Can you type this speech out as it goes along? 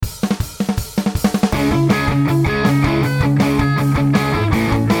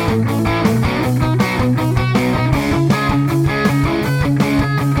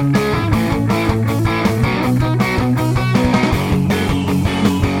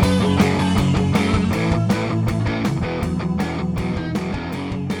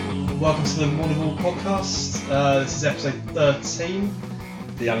the Mournival podcast. This is episode 13.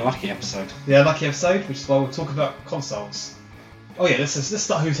 The unlucky episode. The unlucky episode, which is why we'll talk about consoles. Oh yeah, let's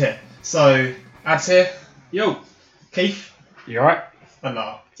start who's here. So, Ad's here. Yo. Keith. You alright? And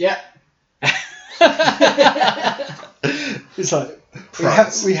Lara. Yeah. It's like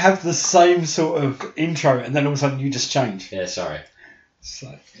we have the same sort of intro, and then all of a sudden you just change. Yeah, sorry.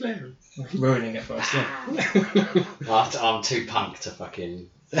 So, Ruining it for us, yeah. I'm too punk to fucking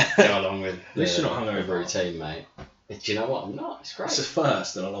go along with At least you're not hungover. the routine, mate. Do you know what? I'm not. It's great. It's a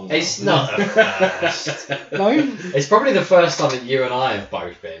first in a long time. It's not a first. no, It's probably the first time that you and I have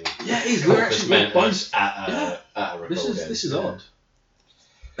both been. Yeah, it is. We're actually both at a recording. This is odd.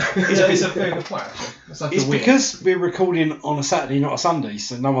 It's a very good point, actually. It's like it's weird. because we're recording on a Saturday, not a Sunday,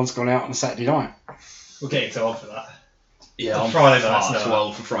 so no one's gone out on a Saturday night. We're getting too old for that. Yeah, On I'm Friday nights far now. too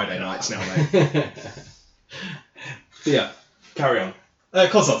old for Friday nights now, mate. But yeah, carry on.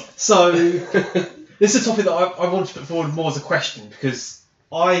 Console. So, this is a topic that I want to put forward more as a question, because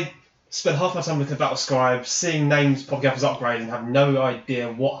I spent half my time looking at Battlescribe, seeing names popping up as upgrades, and have no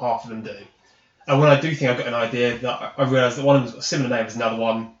idea what half of them do. And when I do think I've got an idea, that I realise that one of them's got a similar name as another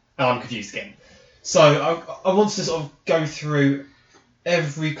one, and I'm confused again. So I want to sort of go through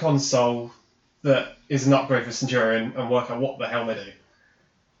every console that is an upgrade for Centurion and work out what the hell they do. And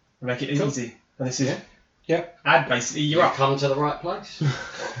make it easy. And this is... Yeah. Add, basically, you're You've up. come to the right place.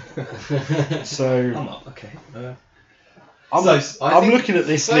 So I'm up, okay. I'm I think looking at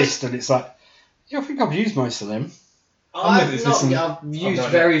this first- list, and it's like, yeah, I think I've used most of them. I'm with this, I've used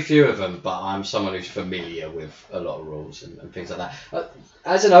very few of them, but I'm someone who's familiar with a lot of rules and things like that.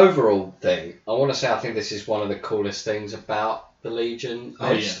 As an overall thing, I want to say I think this is one of the coolest things about the Legion.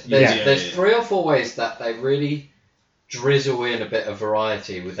 Oh, There's 3 or 4 ways that they really drizzle in a bit of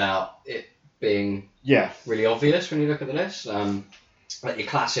variety without it being really obvious when you look at the list. Like your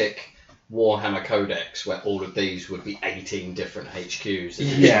classic Warhammer Codex, where all of these would be 18 different HQs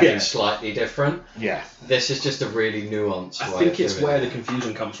and slightly different. Yeah. This is just a really nuanced I way think of it's doing where it. the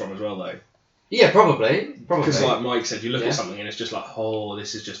confusion comes from as well, though. Yeah, probably. Because, like Mike said, you look Yeah. at something and it's just like, oh,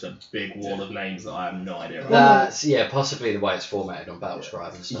 this is just a big wall of names that I have no idea about. That's possibly the way it's formatted on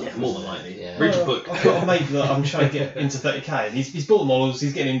Battlescribe and stuff. Yeah, more than likely. Yeah. Read your book. I've got a mate that I'm trying to get into 30k, and he's bought the models,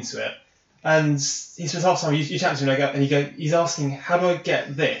 he's getting into it, and he spends half the time, you chat to him, and he's asking, how do I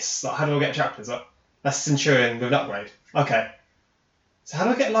get this? Like, how do I get chapters? Like, that's Centurion with an upgrade. Okay. So how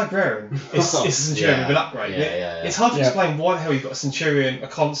do I get a Librarian? It's a Centurion with an upgrade. Yeah. It's hard to explain why the hell you've got a Centurion, a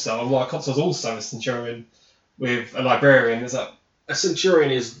console, and why a console is also a Centurion with a Librarian. It's like, A Centurion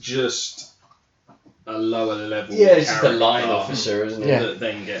is just a lower level. Yeah, it's just a character line officer, isn't it? Yeah. That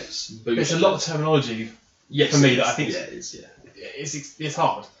then gets boosted. it's a lot of terminology Yes, for me it that is. I think Yeah, it is, yeah. it's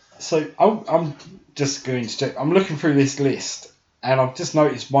hard. So I'm just going to check. I'm looking through this list, and I've just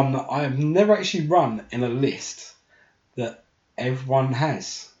noticed one that I have never actually run in a list that everyone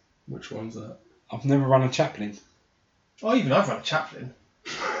has. Which one's that? I've never run a chaplain. Oh, even I've run a chaplain.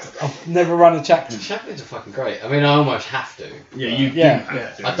 I've never run a chaplain. Chaplains are fucking great. I mean, I almost have to. Yeah, but you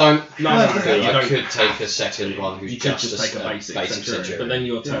Yeah. I don't. No, I no, could, you I don't could have take a to. second one who's You could just just take a basic Centurion, Centurion. but then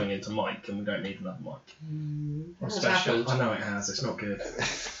you're turning into Mike, and we don't need another Mike. Or What's special. happened? I know it has. It's not good.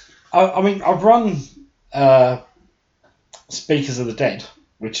 I mean, I've run Speakers of the Dead,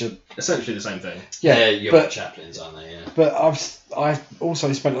 which are Essentially the same thing. You're but chaplains, aren't they? Yeah. but I've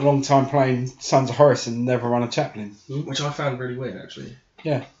also spent a long time playing Sons of Horus and never run a chaplain. Which I found really weird, actually.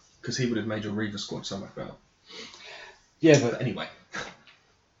 Yeah. Because he would have made your Reaver squad so much better. Yeah, But but anyway.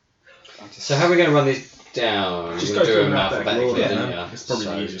 So how are we going to run these down? Just We're go going to do through them them alphabetically, alphabetically, yeah. didn't you? It's probably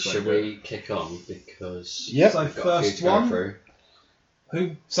the So easiest way should to do we kick on? Because Yep. So we've got a few first to go one,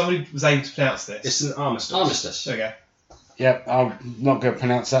 through. somebody was able to pronounce this. It's an armistice. Armistice. There we go. yeah, I'm not going to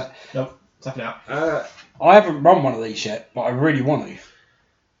pronounce that. Tap it out. I haven't run one of these yet, but I really want to.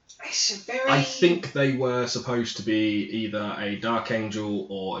 It's a very... I think they were supposed to be either a Dark Angel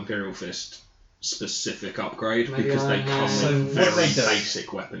or Imperial Fist specific upgrade Maybe because they I come have. So with what do very they do?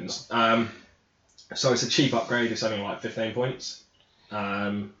 basic weapons. So it's a cheap upgrade. It's only like 15 points.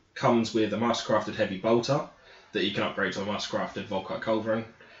 Comes with a Mastercrafted Heavy Bolter that you can upgrade to a Mastercrafted Volkite Culverin.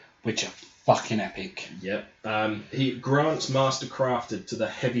 Which are fucking epic. Yep. He grants Mastercrafted to the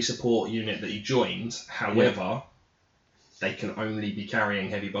heavy support unit that he joins. However, they can only be carrying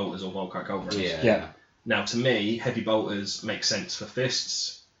heavy bolters or Volkite Culverins. Yeah. Now, to me, heavy bolters make sense for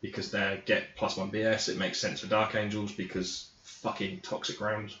fists because they get +1 BS. It makes sense for Dark Angels because fucking toxic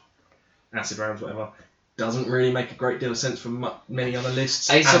rounds, acid rounds, whatever. Doesn't really make a great deal of sense for many other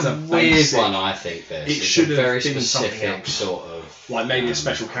lists. It's as a weird basic, one, I think. This It it's should a have very been something specific else. sort of Like maybe a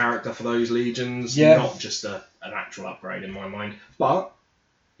special character for those legions, Yeah. not just an actual upgrade in my mind. But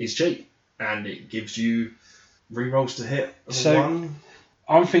it's cheap, and it gives you rerolls to hit So- 1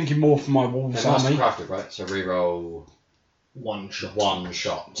 I'm thinking more for my Wolves army. Mastercrafted, right? So reroll shot. one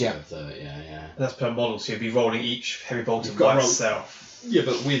shot. Yeah. Of the, yeah. That's per model, so you'd be rolling each heavy bolter You've got by to roll- itself. Yeah,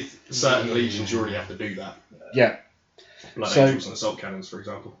 but with certain legions, you already have to do that. Yeah. Blood So- Angels and Assault Cannons, for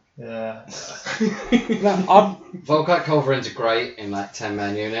example. Yeah. No, I'm, Volkite Culverins are great in like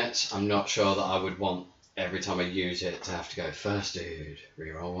 10-man units. I'm not sure that I would want every time I use it to have to go first dude,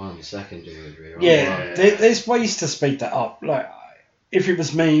 reroll 1, second dude, reroll yeah, 1. there's ways to speed that up. Like, if it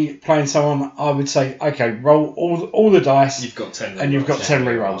was me playing someone, I would say, okay, roll all the dice, You've got 10 and you've got 10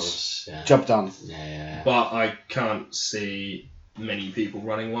 10 rerolls. Yeah. Job done. Yeah. But I can't see many people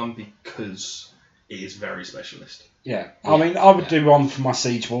running one because it is very specialist. Yeah. Yeah, I mean, I would yeah. do one for my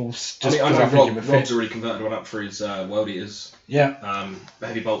Siege Wolves, just I because know I think it would Rob's fit. already converted one up for his World Eaters. Yeah. The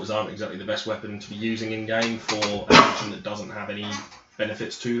Heavy Bolters aren't exactly the best weapon to be using in game for a legion that doesn't have any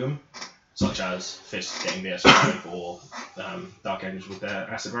benefits to them, such as Fists getting BS5 or Dark Angels with their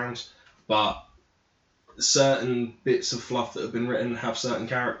acid rounds. But certain bits of fluff that have been written have certain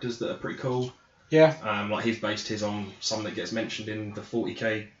characters that are pretty cool. Yeah. Like he's based his on some that gets mentioned in the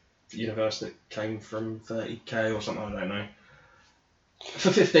 40k universe that came from 30k or something, I don't know.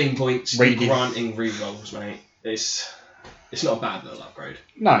 For 15 points, you're Reading. granting rerolls, mate. It's not a bad little upgrade.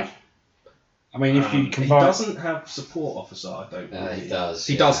 No. I mean, if you He combine... doesn't have support officer, I don't believe. He does.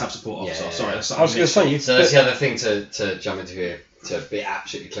 He yeah. does have support officer, Yeah, sorry. yeah. That's I was going to say... So that's the other thing to jump into here, to be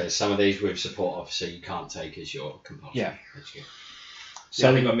absolutely clear. Some of these with support officer you can't take as your compulsory. Yeah. So I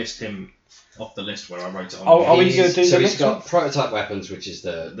So, think I missed him off the list where I wrote it on. Oh, are we going to do so the he's next got one? prototype weapons, which is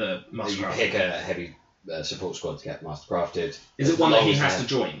the the you Mastercraft. pick a heavy support squad to get mastercrafted. Is it one that he has to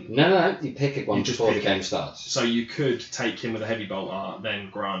join? No. You pick one You just before the pick game it. starts. So you could take him with a heavy bolter, then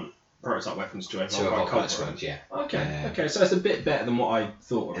grant prototype weapons to To a everyone. Volkite Volkite squad, yeah. Okay, Yeah. okay, so it's a bit better than what I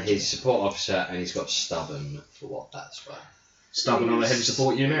thought originally. He's support officer and he's got stubborn for what that's worth. Stubborn on a heavy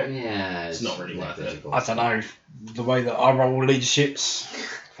support unit. Yeah, It's not really worth it. negligible. I don't know, the way that I roll leaderships...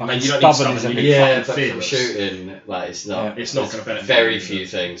 I fucking mean, you don't need stubborn is a stubborn, bit you- Yeah, fucking but from fearless. shooting, like it's not. It's not there's going to benefit. Very you. few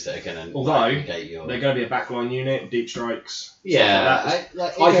things that are going to Although, negate your. They're going to be a backline unit, deep strikes. Yeah, stuff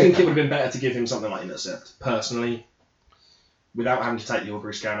like that. I think it would have been better to give him something like Intercept, personally, without having to take the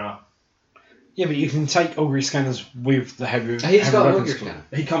Augury Scanner. Yeah, but you can take augury scanners with the heavy. He's heavy got an weapons augury squad. scanner.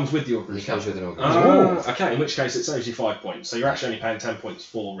 He comes with the Augury He Scanner. comes with an augury. Okay, in which case it saves you 5 points. So you're actually only paying 10 points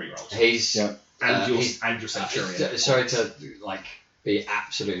for rerolls. He's Yeah. And he's- your Centurion. sorry to like be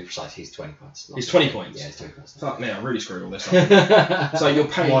absolutely precise. He's 20 points. not- He's 20 points. Yeah, he's 20 points. Fuck me, I really screwed all this up. So you're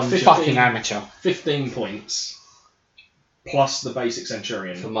paying One 15, fucking amateur. 15 points plus the basic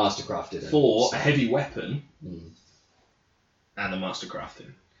Centurion for mastercrafted. for a heavy weapon Mm. and the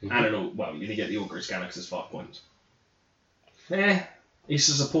Mastercrafting. Mhm. And you're going to get the Augury Scanner because it's 5 points. He's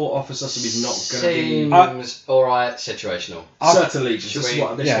a support officer, so he's not going to be... Seems alright, situational. Certain legions, this is Should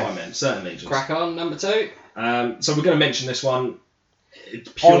what we- I meant, certain legions. Crack on, number 2. So we're going to mention this one. It's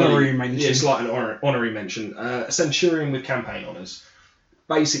purely, Honorary mention. Yeah, it's like an honorary mention. A Centurion with campaign honours.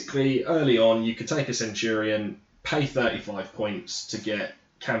 Basically, early on, you could take a Centurion, pay 35 points to get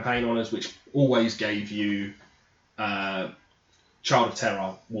campaign honours, which always gave you Child of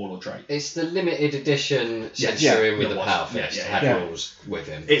Terror Warlord trait. It's the limited edition Yeah, Centurion with it the was. Power Yeah, Fist. yeah, Had yeah. rules with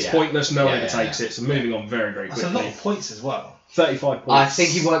him. It's Yeah. pointless, no one Yeah, ever takes yeah. it, so moving on very, very That's quickly. a lot of points as well. 35 points. I think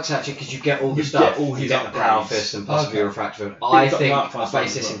he works actually because you get all the You stuff. get all his you get the Power upgrades. Fist and possibly Okay. Refractor. got I the think Dark I Fast base one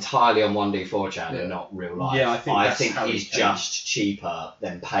as this well. entirely on 1d4 chat Yeah. and not real life. Yeah, I think that's how he's he came. just cheaper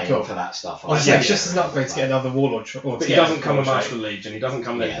than paying Cool. for that stuff. Honestly, Yeah. it's just as an upgrade to get another warlord. But he doesn't come with Master Legion, he doesn't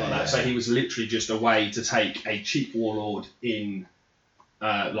come with anything Yeah, like that. yeah. So he was literally just a way to take a cheap warlord in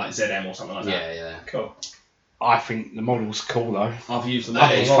like ZM or something like that. Yeah, yeah. Cool. I think the model's cool though. I've used the I model.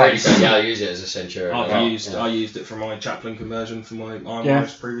 think It's pretty face. good. Yeah, I use it as a Centurion. I've Yeah. used I used it for my chaplain conversion for my Iron Yeah.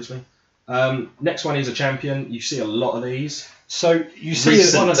 Rise previously. Next one is a champion. You see a lot of these. So you see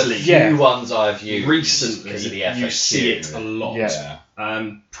Recent- One of the few Yeah. ones I've used Recently, because of the you FAQ. see it a lot. Yeah.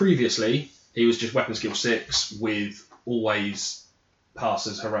 Previously, he was just weapon skill 6 with always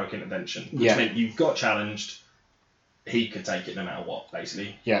passes heroic intervention, which Yeah. meant you got challenged, he could take it no matter what,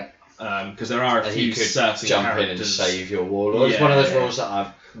 basically. Yeah. Because there are a And few you could certain jump in and characters. save your warlord. It's Yeah, one of those yeah. rules that I've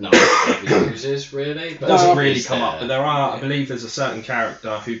not ever uses really. But It doesn't No, really it's come up, there. but there are. I Yeah. believe there's a certain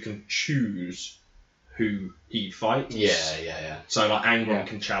character who can choose who he fights. Yeah. So like Angron Yeah.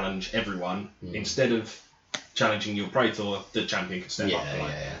 can challenge everyone Mm. instead of challenging your Praetor. The champion can step Yeah, up. yeah,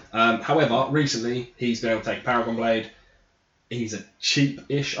 Like. yeah. However, recently he's been able to take Paragon Blade. He's a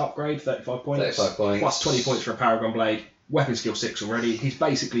cheap-ish upgrade, 35 points. 35 points. Plus 20 points for a Paragon Blade. Weapon skill 6 already. He's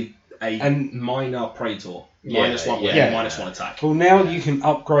basically a minor Praetor. Minus one yeah, weapon, minus one attack. Well, now you can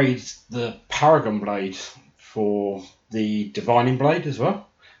upgrade the Paragon Blade for the Divining Blade as well.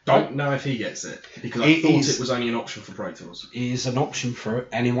 Don't know if he gets it, because I thought it was only an option for Praetors. It is an option for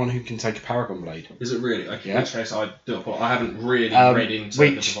anyone who can take a Paragon Blade. Is it really? Okay, Yeah. in which case I do apologize. I haven't really read into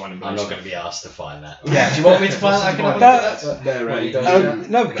the Divining Blade. I'm not going to be asked to find that. Yeah. Do you want me to find that? I can have a look at that.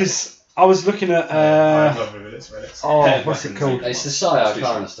 No, because I was looking at. I love this. What's it called? It's the Sire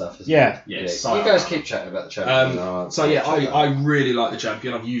Karna stuff, isn't Yeah. Yeah, it? Sire You guys Karna. keep chatting about the champion. So yeah, I really like the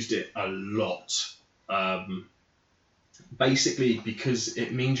champion. I've used it a lot. Basically because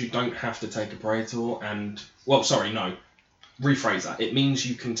it means you don't have to take a Praetor and... Well, sorry, no. Rephrase that. It means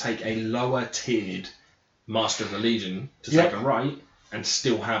you can take a lower tiered Master of the Legion to take a right and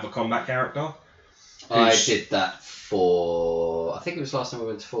still have a combat character. I did that for... I think it was last time we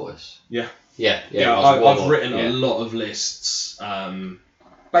went to Fortis. Yeah. Yeah, I've written a lot of lists.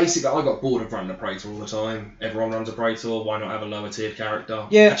 Basically, I got bored of running a Praetor all the time. Everyone runs a Praetor. Why not have a lower tiered character?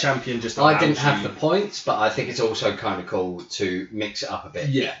 Yeah. A champion just. I didn't have the points, but I think it's also kind of cool to mix it up a bit.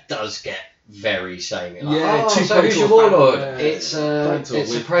 Yeah. It does get very samey. Yeah, so two who's your Praetors warlord? back. It's a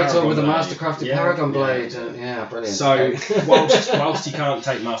Praetor with a Mastercrafted Paragon Blade. Yeah, brilliant. So whilst he can't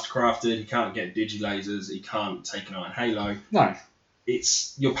take Mastercrafted, he can't get Digilasers, he can't take an Iron Halo. No.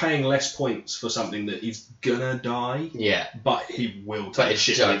 You're paying less points for something that is gonna die. Yeah. But he will take But it's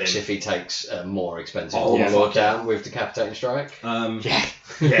shit jokes with him. if he takes a more expensive Oh, warlord down with Decapitating Strike. Yeah,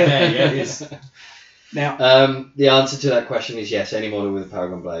 it is. Now, the answer to that question is yes. Any model with a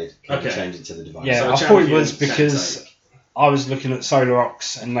Paragon Blade can Okay. change into the Divine. yeah, So I thought it was champion because I was looking at Solar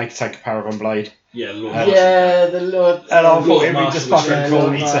Ox and they could take a Paragon Blade. Yeah, Lord. Yeah, the Lord. And I thought Lord it'd be just Marshall, fucking yeah,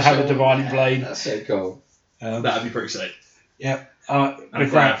 cool to have a Divining Blade. That's so cool. That'd be pretty sick. Yeah. And The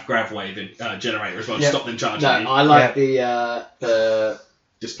grav waving generator as well to Yeah. stop them charging No, you. I like the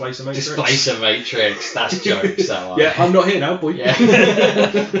Displacer matrix. Displacer Matrix. That's jokes. That one. Yeah, I'm not here now, boy. Yeah.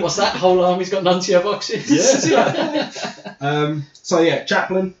 What's that? Whole army's got Nuncio boxes. So yeah,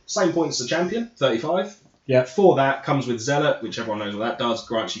 Chaplain, same points as the champion, 35. Yeah. For that comes with Zealot, which everyone knows what that does.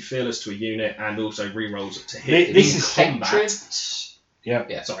 Grants you fearless to a unit and also rerolls to hit This in is combat.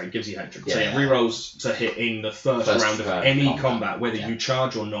 Yeah. Sorry, it gives you hatred. Yeah, So yeah. rerolls to hit in the first round of round any combat. combat, whether Yeah. you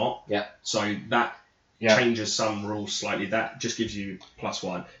charge or not. Yeah. So that Yeah. changes some rules slightly. That just gives you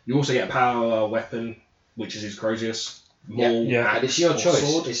 +1. You also get a power weapon, which is his Crozius. Maul, Yeah. axe, And it's your or choice.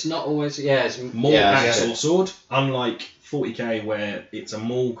 sword. It's not always. Yeah. It's Maul, yeah, axe, yeah. or sword. Unlike 40k, where it's a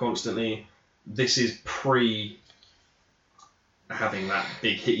maul constantly, this is pre having that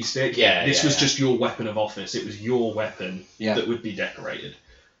big hitty stick. Yeah, This yeah, was yeah. just your weapon of office. It was your weapon Yeah. that would be decorated.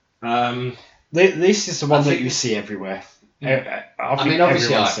 This is the one I that think- you see everywhere. I mean,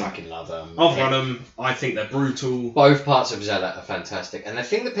 obviously, I everyone's seen it. fucking love them. I've run them. I think they're brutal. Both parts of Zealot are fantastic, and the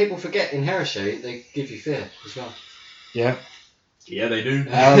thing that people forget in Heresy, they give you fear as well. Yeah. Yeah, they do.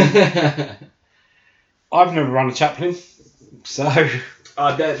 I've never run a Chaplain, so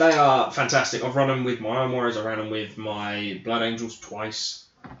They are fantastic. I've run them with my Iron Warriors. I ran them with my Blood Angels twice.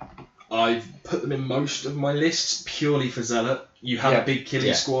 I've put them in most of my lists purely for Zealot. You have a big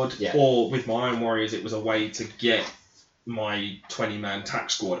killing squad, or with my Iron Warriors, it was a way to get my 20-man tack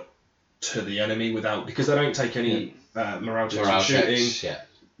squad to the enemy without, because they don't take any morale checks for shooting. Yeah.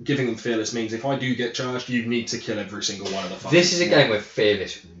 Giving them fearless means if I do get charged, you need to kill every single one of the fuckers. This is a game where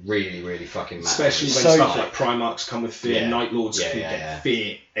fearless really, really fucking matters. Especially when So- stuff like Primarchs come with fear, Yeah. Night Lords Yeah, can yeah, get yeah.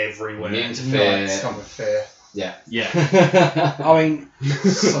 fear everywhere. Immune to fear. Knights come with fear. Yeah. Yeah. I mean,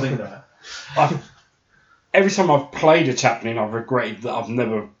 Something like that. every time I've played a Chaplain, I've regretted that I've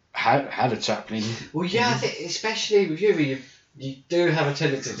never had a Chaplain. Well, yeah, I think especially with you do have a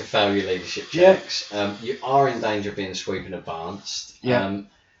tendency to fail your leadership Yeah. checks. You are in danger of being sweeping advanced. Yeah.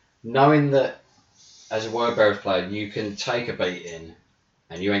 Knowing that as a Word Bearers player, you can take a beating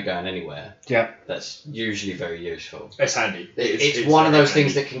and you ain't going anywhere. Yeah. That's usually very useful. It's handy. It's one of very those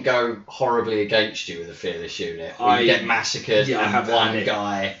things handy. that can go horribly against you with a fearless unit. Where I- you get massacred yeah, I have and had one it.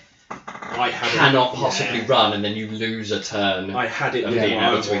 guy I had cannot it, possibly yeah. run, and then you lose a turn I had it of with being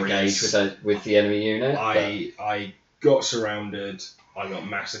my able to engage Warriors. with the enemy unit. I got surrounded, I got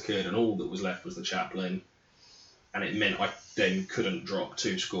massacred, and all that was left was the Chaplain. And it meant I then couldn't drop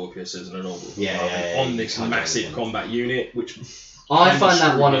 2 Scorpiuses and an Orbital Yeah, on you this can't do massive anything. combat unit, which I I'm find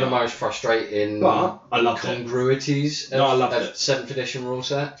that sure one of we the are. most frustrating But I loved it. incongruities No, I of, loved of it. 7th edition rule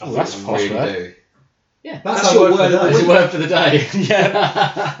set. Oh, that's I posh, really right? do. Yeah, That's your word of the That's week. your word for the day.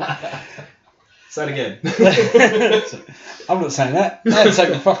 Yeah. Say it again. I'm not saying that. That'd take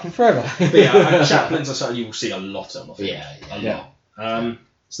me fucking forever. But yeah, Chaplains are something you will see a lot of. I think. Yeah. A lot.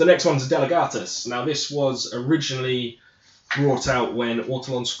 So the next one's Delegatus. Now this was originally brought out when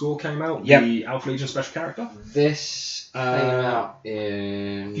Autolon Score came out, Yep. the Alpha Legion special character. This came out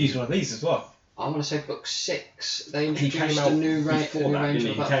in. Use one of these as well. I want to say book 6. They He introduced came out a new before that, range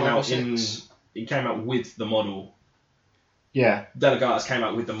didn't of he? about 5 or 6. He came out with the model. Yeah. Delegatus came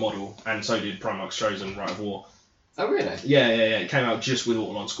out with the model, and so did Primarch's Chosen, Rite of War. Oh really? Yeah. It came out just with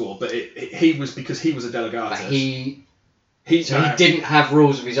Autolon Score, but he was because he was a Delegatus. But he he didn't have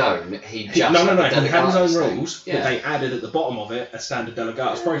rules of his own. He just He had his Delegatus own thing. rules, Yeah. but they added at the bottom of it a standard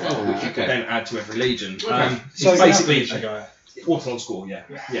Delegatus profile, which you could okay. then add to every legion. Okay. So He's basically, a guy. Autolon Score, yeah,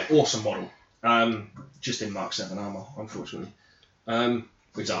 awesome model. Just in Mark 7 armor, unfortunately,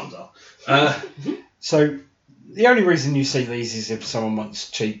 which arms are. So the only reason you see these is if someone wants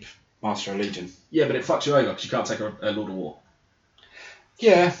cheap Master of Legion. Yeah, but it fucks you over because you can't take a Lord of War.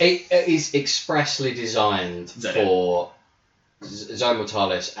 Yeah. It is expressly designed for Zone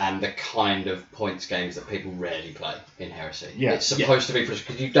Mortalis and the kind of points games that people rarely play in Heresy. Yeah. It's supposed to be because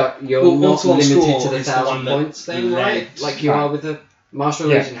you're Well, not Autolon limited Score to the is the 1,000 one that points thing, right? led- Like you are with the Master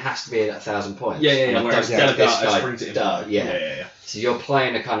of Yeah. Legion has to be at 1,000 points. Yeah. And I Whereas don't think this Delegatus guy brings it in. does. Yeah. So you're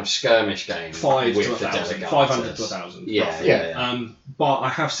playing a kind of skirmish game 5 with to the 1,000, Delegatus. 500 to 1,000. Yeah, roughly. yeah. But I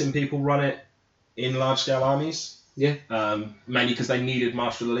have seen people run it in large scale armies. Yeah. Mainly because they needed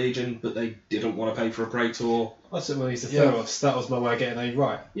Master of the Legion, but they didn't want to pay for a Praetor. I took one of these to Yeah. Theros. That was my way of getting a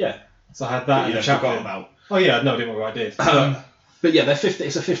right. Yeah. So I had That that you in the don't forgot chaplain. about. Oh yeah, I no idea what I did. But yeah, it's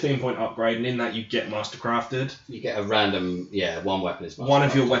a 15-point upgrade, and in that you get Master Crafted. You get a random, one weapon is One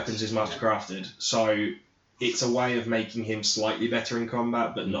of your weapons is Master Crafted, so it's a way of making him slightly better in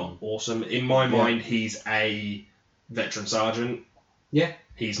combat, but not awesome. In my mind, he's a veteran sergeant. Yeah.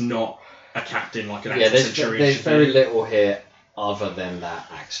 He's not a captain like an Yeah, actual there's centurion. should very be. little here other than that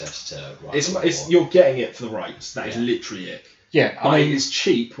access to. It's you're getting it for the rights. That is literally it. Yeah. I I mean, mean, it's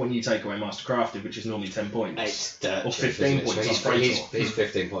cheap when you take away Master Crafted, which is normally 10 points. It's dirt Or cheap, 15 isn't it? points So on he's, Praetor. he's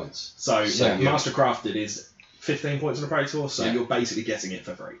 15 points. So So good. Master Crafted is 15 points on a Praetor, so Yeah. you're basically getting it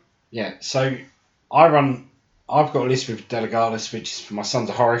for free. yeah. So I've got a list with Delegatus, which is for my son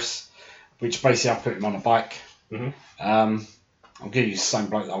to Horace, which basically I put him on a bike. Mhm. I'll give you the same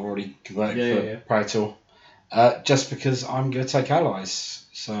bloke that I've already converted Yeah, for Praetor. Just because I'm going to take allies.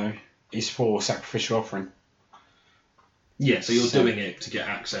 So it's for sacrificial offering. Yeah, so you're So- doing it to get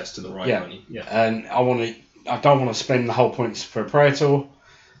access to the right Yeah. money. Yeah. And I don't want to spend the whole points for a Praetor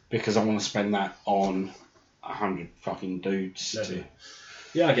because I want to spend that on 100 fucking dudes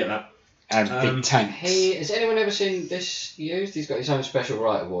Yeah, I get that. and big tanks. Has anyone ever seen this used? He's got his own special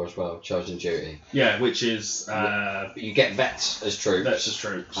Rite of War as well, Chosen Duty. Yeah, which is You get vets as troops. that's just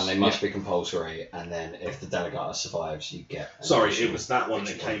true. And they must be compulsory, and then if the Delegatus survives, you get. an Sorry, additional it was that one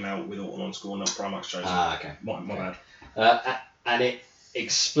that additional came out with Autolon Score, not Primarch's Chosen. Ah, okay. My bad. And it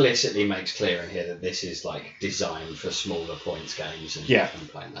explicitly makes clear in here that this is like designed for smaller points games and, Yeah. and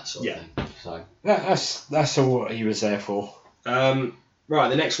playing that sort of thing. So That's all he was there for. Right,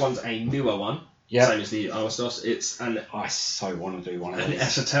 the next one's a newer one. Yeah. Same as the Armistos. It's an I so want to do one of an these.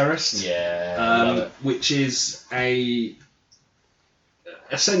 Esoterist. yeah, Which is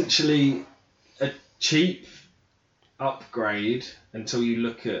essentially a cheap upgrade until you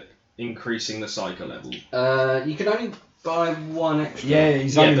look at increasing the psycho level. you can only buy one extra. Yeah,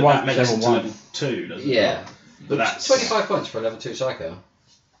 he's Yeah, only but one that makes it level to one. level 2, doesn't it? Yeah. But that's 25 points for a level 2 psycho.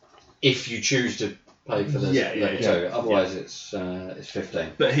 If you choose to pay for this Yeah, level yeah. 2, otherwise it's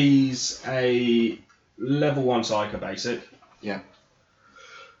 15. But he's a level 1 psycho basic. Yeah.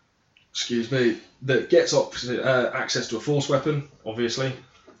 Excuse me. That gets access to a force weapon, obviously.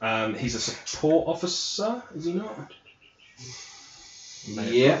 He's a support officer, is he not? May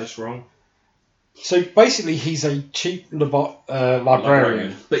have Yeah. got this wrong. So basically, he's a cheap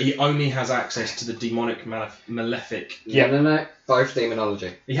librarian. But he only has access to the demonic malefic. Yeah. No, both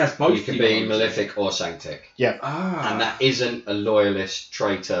demonology. He has both. You can be malefic or sanctic. Ah. And that isn't a loyalist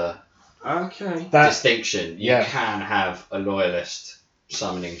traitor Okay. That distinction. You yeah. can have a loyalist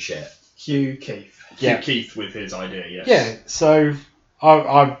summoning shit. Hugh Keith. Yeah. Keith with his idea, yes. yeah. So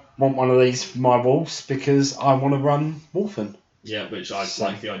I want one of these for my wolves because I want to run Wolfen. Yeah, which I So-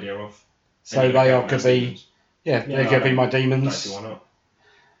 like the idea of. So And they you are can going have to be demons. they're Yeah, going to be my Don't see demons, why not.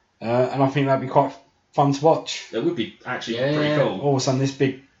 and I think that'd be quite fun to watch. It would be actually Yeah. pretty cool. All of a sudden, this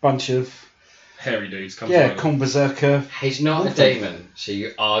big bunch of Hairy dudes come yeah, together. Khorne Berserker. He's not Wolfen. a demon, so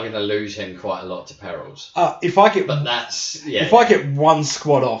you are going to lose him quite a lot to perils. If I get But that's if I get one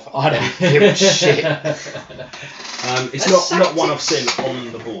squad off, I don't give a shit. It's That's not one I've tactics. seen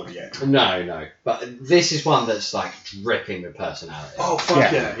on the board yet. No, but this is one that's like dripping with personality. Oh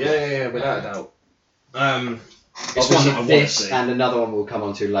fuck Yeah. yeah, without a doubt. It's one that I Obviously, want to this see. and another one we'll come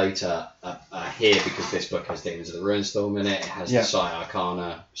on to later are here because this book has Demons of the Ruinstorm in it. It has the Psi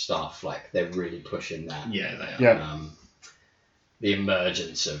Arcana stuff. Like, they're really pushing that. Yeah, they are. Yeah. The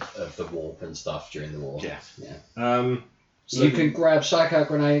emergence of the warp and stuff during the war. Yeah. So You can grab Psycho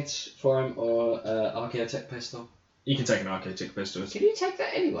Grenades for him or Archaeotech Pistol. you can take an Archaeotech Pistol. Can you take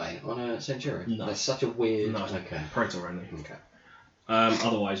that anyway on a Centurion? No. That's such a weird... No. Okay. Proto only. Okay.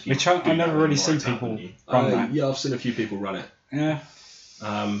 Otherwise, you Which I do never that really with see Bright Tower, people wouldn't you? run that. Yeah, I've seen a few people run it. Yeah.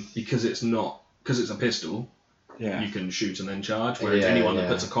 Because it's a pistol. Yeah. You can shoot and then charge. Whereas Yeah, anyone that yeah.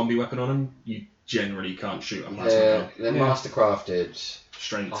 puts a combi weapon on them, you generally can't shoot a plasma gun. They're Yeah. mastercrafted.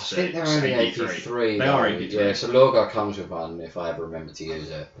 Strength I 6, think they're only 83. 83. They though. are 83. Yeah, so Lorgar comes with one if I ever remember to use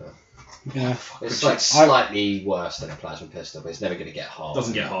it. But Yeah. it's like slightly worse than a plasma pistol, but it's never going to get hot.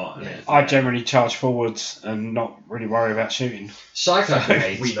 Doesn't get hot. and it- I generally charge forwards and not really worry about shooting. Psycho We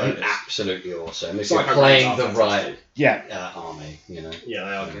Grenades know are this. absolutely awesome. If Psycho you're playing Grenades the are right fantastic. Yeah. army, you know. Yeah,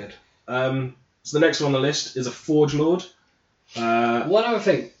 they are good. So the next one on the list is a Forge Lord. One other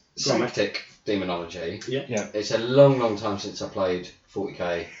thing, Go on, mate. Sanctic Demonology. Yeah. It's a long time since I played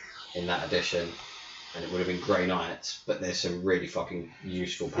 40k in that edition, and it would have been Grey Knights, but there's some really fucking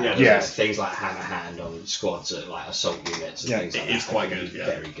useful powers. Yeah. Things like Hammer Hand on squads, like assault units and Yeah, things like it that. is quite They're good, yeah.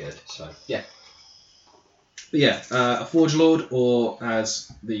 Very good. So, yeah. But yeah, a Forge Lord, or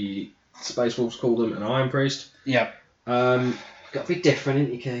as the Space Wolves call them, an Iron Priest. Yeah. Um, Got to be different,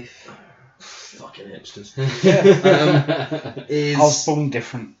 ain't you, Keith? fucking hipsters. I was born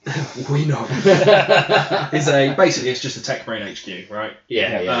different. We know. Basically it's just a Tech Brain HQ, right?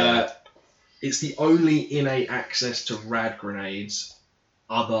 Yeah. It's the only innate access to rad grenades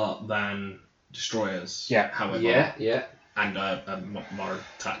other than destroyers. Yeah. However, Yeah. and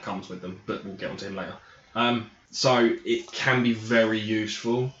Moratat comes with them, but we'll get onto him later. So it can be very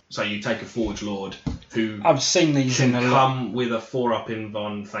useful. So you take a Forge Lord who I've seen these can in a lot. come with a 4-up in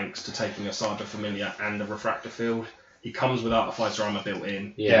Von thanks to taking a Saga Familiar and a Refractor Field. He comes without a fighter armor built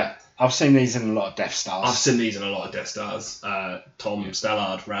in. Yeah. I've seen these in a lot of Death I've Stars. seen these in a lot of Death Stars. Tom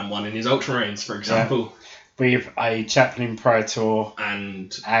Stellard ran one in his Ultramarines, for example, With a Chaplain Praetor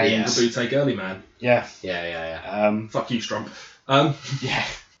and and the Boutte Early Man. yeah. Yeah. Fuck you, Strump. Yeah.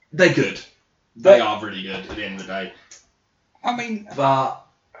 They're good. They are really good at the end of the day. I mean, But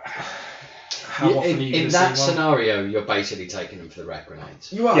how often are you In going to that see one? scenario, you're basically taking them for the rat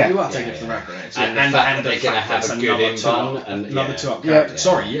grenades. You are Yeah. taking Yeah, it for the yeah. rad grenades. And the fact that they're gonna have that's a good another invuln 2-up, and- another yeah. 2-up Yeah. character.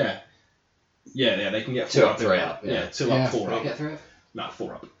 Sorry, yeah. Yeah, they can get 2 4-up up, 3 invuln. up. Yeah, 2 Yeah. up, 4 Can I up. get through it? No,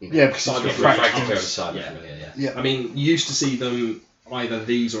 4 up. yeah, because Saga it's Refractor refracted. Refractor side Yeah. familiar, Yeah. I mean, you used to see them either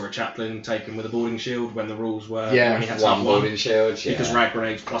these or a chaplain taken with a boarding shield when the rules were Yeah. when you had to have One one boarding shield, yeah. because rad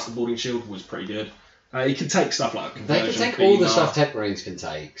grenades plus the boarding shield was pretty good. You can take stuff like They conversion can take all the beamer. stuff Tech Marines can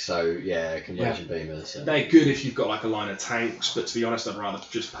take, so yeah, conversion beamers. And They're good if you've got like a line of tanks, but to be honest, I'd rather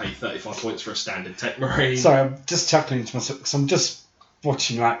just pay 35 points for a standard Tech Marine. Sorry, I'm just chuckling to myself because I'm just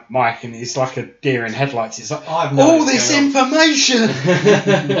watching like Mike and it's like a deer in headlights. It's like, I've no all idea this what's going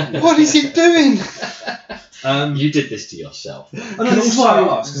information! What is it doing? You did this to yourself. on. I know, this is why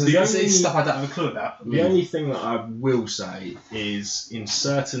I asked, the because only- it's stuff I don't have a clue about. The only thing that I will say is in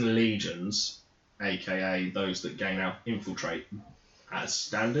certain legions, aka those that gain out infiltrate as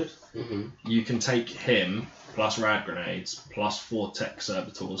standard, Mm-hmm. you can take him plus rad grenades plus 4 tech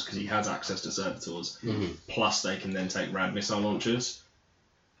servitors because he has access to servitors. Mm-hmm. Plus they can then take rad missile launchers.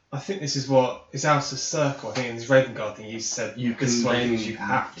 I think this is what is Alistair's Circle. I think in his Raven Guard thing, he said You this is can one of the then things you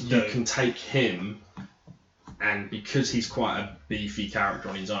have to you do. can take him, and because he's quite a beefy character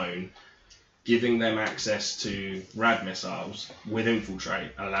on his own, giving them access to rad missiles with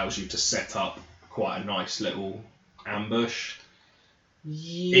infiltrate allows you to set up quite a nice little ambush.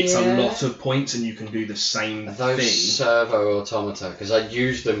 Yeah. It's a lot of points, and you can do the same Those thing. servo automata, because I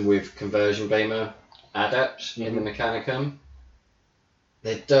used them with conversion beamer adepts in the Mechanicum.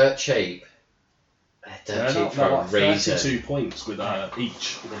 They're dirt cheap. They're dirt cheap for a reason. 32 points with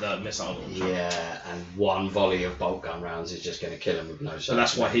each with a missile launcher. Yeah, and one volley of bolt gun rounds is just going to kill him with no But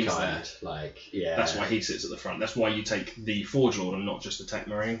that's why he's kind. Like, yeah. That's why he sits at the front. That's why you take the Forge Lord and not just the Tech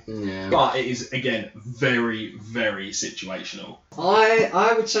Marine. Yeah. But it is, again, very, very situational.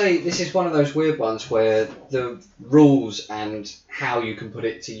 I would say this is one of those weird ones where the rules and how you can put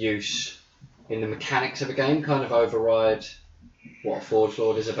it to use in the mechanics of a game kind of override what a Forge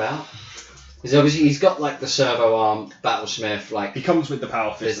Lord is about. Because obviously he's got like the servo arm, battlesmith, like He comes with the power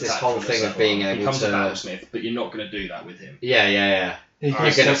fist. There's this attack whole from the thing of servo being arm. able He comes to- with battlesmith, but you're not going to do that with him. yeah. He You're can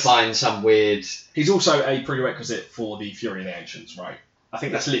going to assist- find some weird. He's also a prerequisite for the Fury of the Ancients, right? I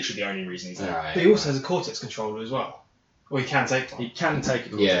think that's literally the only reason he's there. Alright. But he also has a Cortex controller as well. Or he can take one. He can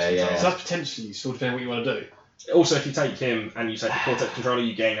take a Yeah, yeah. So that's potentially useful depending on what you want to do. Also, if you take him and you take the Cortex controller,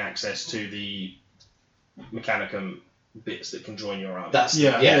 you gain access to the Mechanicum bits that can join your army. That's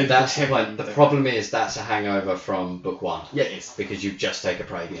the point. The problem is that's a hangover from book 1. Yeah, it is. Because you just take a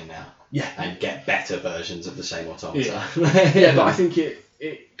Praevian now. Yeah. And get better versions of the same automata. Yeah, but I think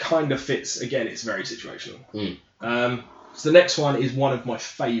it kind of fits. Again, it's very situational. So the next one is one of my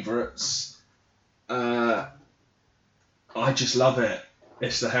favourites. I just love it.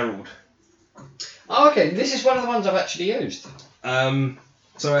 It's the Herald. Oh, okay. This is one of the ones I've actually used.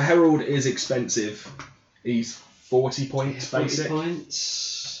 So a Herald is expensive. He's 40 points 40 basic.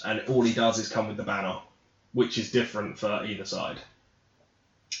 points. And all he does is come with the banner, which is different for either side.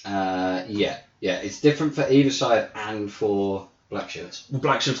 Yeah, it's different for either side and for Black Shields. The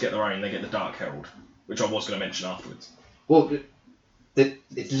Black Shields get their own. They get the Dark Herald, which I was going to mention afterwards. Well,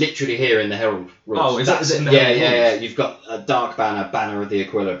 it's literally here in the Herald rules. Oh, is it in the Herald Herald rules? Yeah. You've got a Dark Banner, Banner of the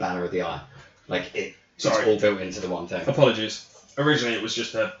Aquila, Banner of the Eye. Like it's all built into the one thing. Apologies. Originally, it was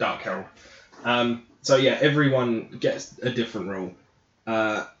just a Dark Herald. So yeah, everyone gets a different rule.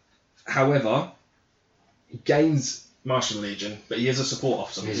 However, he gains Marshal of the Legion, but he is a support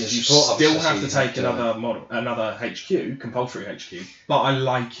officer. He's a You support still officer, have so to you take have another HQ, compulsory HQ. But I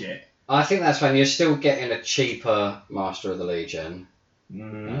like it. I think that's fine. You're still getting a cheaper Master of the Legion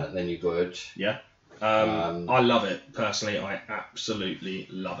than you would. Yeah. I love it personally. I absolutely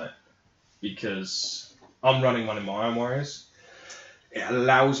love it because I'm running one in my Iron Warriors. It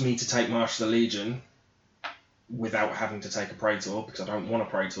allows me to take Marshal of the Legion without having to take a Praetor because I don't want a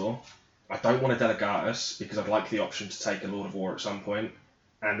Praetor. I don't want a Delegatus because I'd like the option to take a Lord of War at some point,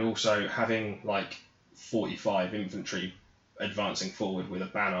 and also having like 45 infantry advancing forward with a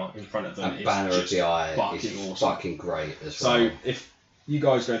banner in front of them is Banner just of the Eye fucking is awesome. fucking great as So well. if you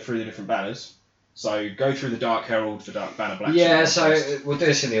guys go through the different banners, so go through the Dark Herald, the Dark Banner, Black Yeah, Shield, so we'll do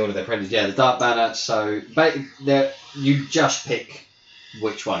this in the order they're printed. Yeah, the Dark Banner. So you just pick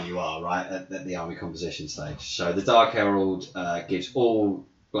which one you are, right, at the army composition stage. So the Dark Herald gives all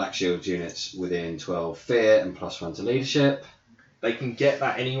Black Shield units within 12 fear and +1 to leadership. They can get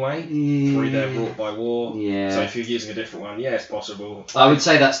that anyway through their Wrought by War. Yeah. So if you're using a different one, yeah, it's possible. I would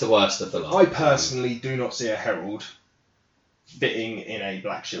say that's the worst of the lot. I personally do not see a Herald fitting in a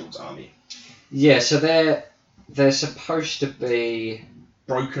Black Shield's army. Yeah, so they're supposed to be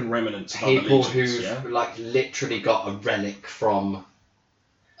Broken remnants of people other legions, who've like literally got a relic from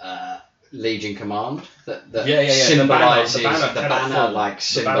Legion Command that symbolises The banner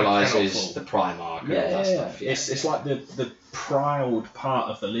symbolises the Primarch and all that stuff. Yeah. It's like the proud part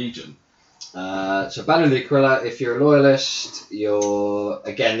of the Legion. So Banner of the Aquila, if you're a loyalist,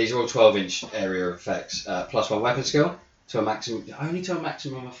 again these are all 12-inch area effects. +1 weapon skill to a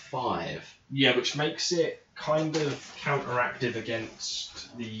maximum of 5. Yeah, which makes it kind of counteractive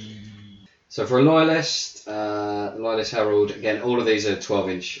against the. So for a loyalist, the Loyalist Herald, again, all of these are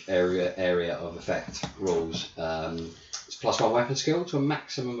 12-inch area of effect rules. It's +1 weapon skill to a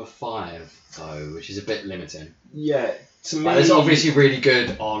maximum of 5, though, which is a bit limiting. Yeah, to me. But it's obviously really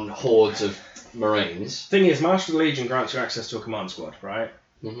good on hordes of Marines. Thing is, Master of the Legion grants you access to a command squad, right?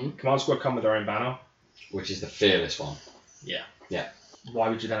 Mm-hmm. Command squad come with their own banner. Which is the fearless one. Yeah. Yeah. Why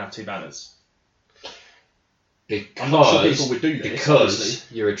would you then have 2 banners? Because, I'm not sure people would do this. Because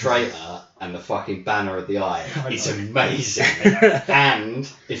honestly. you're a traitor and the fucking Banner of the Eye is amazing.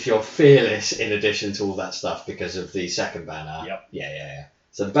 And if you're fearless in addition to all that stuff because of the second banner. Yep. Yeah.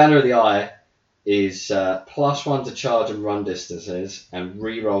 So the Banner of the Eye is +1 to charge and run distances and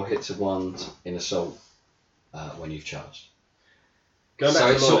reroll hits of 1s in assault when you've charged. Going back So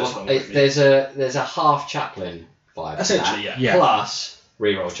to it's the sort loyalist of one, there's a half chaplain vibe. to essentially, that, yeah. Plus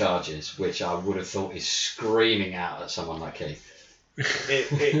reroll charges, which I would have thought is screaming out at someone like Keith.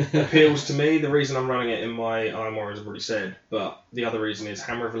 It appeals to me. The reason I'm running it in my Iron Warriors I've already said, but the other reason is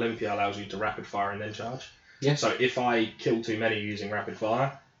Hammer of Olympia allows you to rapid fire and then charge. Yeah. So if I kill too many using rapid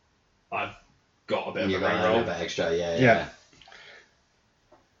fire, I've got a bit of You've a got a reroll. little bit extra, yeah. Yeah.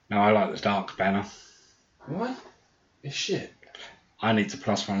 No, I like the Dark Banner. What? It's shit. I need to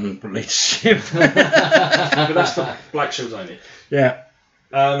 +1 leadership. But that's for Black Shields only. Yeah.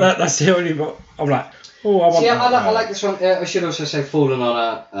 That's the only. I'm like, oh, I want. So yeah, that. I like this one. I should also say Fallen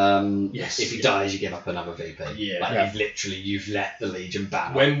Honor. Yes, If he yeah. dies, you give up another VP. Yeah. Like you've let the Legion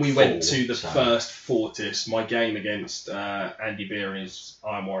banner. When we went fall, to the so- first Fortis, my game against Andy Beer and his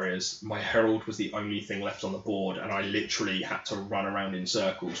Iron Warriors, my Herald was the only thing left on the board, and I literally had to run around in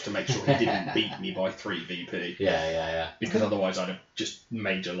circles to make sure he didn't beat me by 3 VP, Yeah. because otherwise I'd have just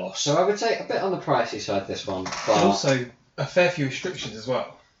major loss. So I would say a bit on the pricey side this one, but And also a fair few restrictions as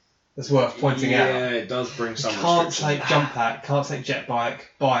well. That's worth pointing out. Yeah, it does bring some Can't restrictions. take jump pack, can't take jet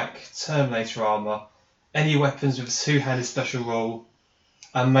bike, Terminator armor, any weapons with a two-handed special roll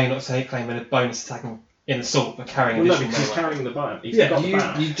and may not take claim in a bonus attacking in assault but carrying Well, no, additional because he's melee. carrying the banner. He's Yeah, got the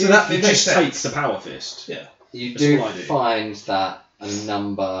banner. you do, So that He it makes just sense. takes the power fist. Yeah. You That's do what I do. find that a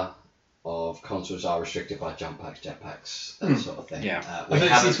number of consoles are restricted by jump packs, jetpacks, that sort of thing. Yeah. We I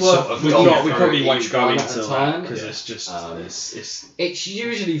think haven't it's worth- sort of We gone through probably each won't go one at into a that time. because it's just it's It's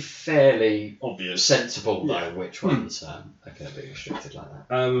usually fairly obvious. sensible though Yeah. which ones are going to be restricted like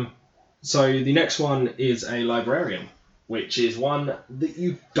that. So the next one is a librarian, which is one that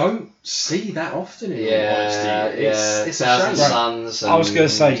you don't see that often in all honesty. It's a Thousand shame. Suns. I was and gonna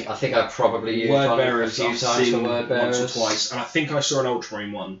say- I think I probably used Word one a bearers few I've times seen for word bearers. once or twice, and I think I saw an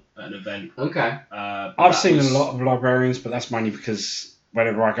Ultramarine one at an event. Okay. I've seen a lot of librarians, but that's mainly because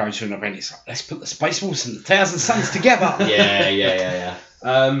whenever I go to an event, it's like, let's put the Space Wolves and the Thousand Suns together. Yeah.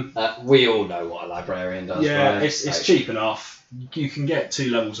 We all know what a librarian does. Yeah, right? it's Like, cheap enough. You can get 2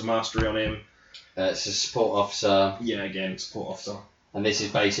 levels of mastery on him. It's a support officer, Yeah, again, support officer. and this is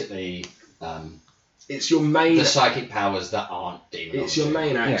basically It's your main. the psychic powers that aren't demon. It's your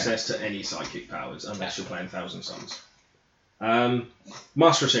main Yeah. access to any psychic powers, unless you're playing Thousand Suns.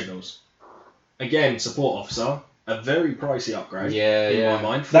 Master of Signals. Again, support officer. A very pricey upgrade. In my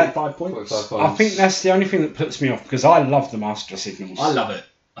mind, 45 points. 45 points. I think that's the only thing that puts me off because I love the Master Signals. I love it.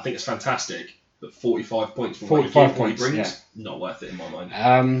 I think it's fantastic. But 45 points for 45 what he points, brings, yeah. not worth it in my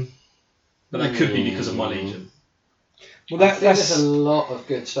mind. But that could be because of my Legion. Well, I think there's that's a lot of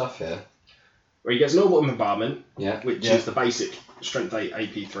good stuff here. Where he gets Normal Bombardment, Yeah. which Yeah. is the basic Strength 8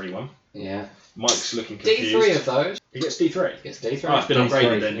 AP3 one. Yeah. Mike's looking confused. D3 of those. He gets D3. Gets D3. Oh, it's been D3,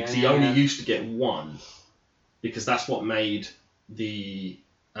 upgraded then, because he yeah. only used to get 1. Because that's what made the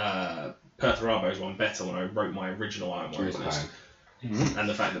Pertharabo's one better when I wrote my original Iron Warriors list. And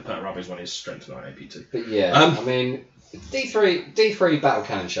the fact that Pertharabo's one is Strength 9 AP2. But yeah, I mean, D3 battle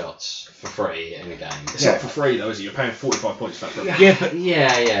cannon shots for free in the game. It's not for free though, is it? You're paying 45 points for that. Product. yeah, but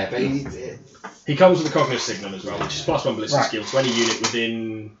Yeah, but He comes with a Cognitive Signal as well, which is +1 ballistic Right. skill to any unit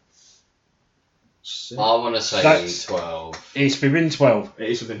within. I want to say That's- 12. it's within 12. It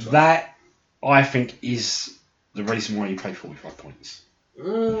is within 12. That I think is the reason why you pay 45 points.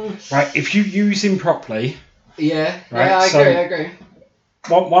 Right, if you use him properly, Yeah, Right, yeah, I so- agree.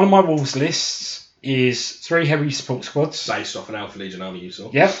 one of my Wolves lists is 3 heavy support squads. Based off an Alpha Legion army you saw.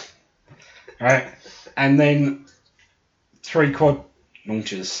 Yep. Right, and then 3 quad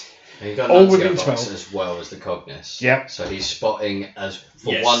launchers. And you've got All an within anti-air box 12. as well as the Cognis. Yep. So he's spotting as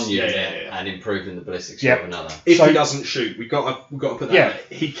for Yes, one yeah, unit yeah. and improving the ballistic skill Yep. of another. If So- he doesn't shoot, we've got to put that Yeah. out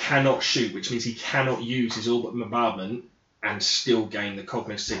there. He cannot shoot, which means he cannot use his Orbit Bombardment and still gain the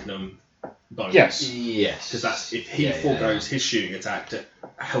Cognitive Signum bonus. Yes. Yes. Because that's if he Yeah, foregoes his shooting attack to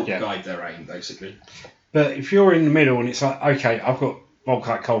help Yeah. guide their aim, basically. But if you're in the middle and it's like, okay, I've got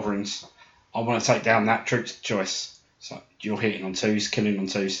Volkite Culverins, I want to take down that troop's choice. So you're hitting on 2s, killing on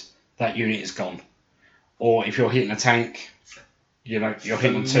 2s, that unit is gone. Or if you're hitting a tank, you're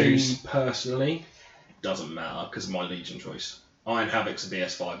hitting on 2s. Personally, doesn't matter because of my Legion choice. Iron Havoc's a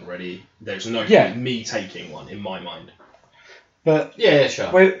BS5 already. There's no Yeah. point in me taking one in my mind. But Yeah,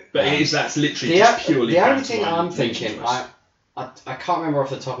 sure. But that's literally The, just purely the only down to thing my I'm Legion thinking, choice. I can't remember off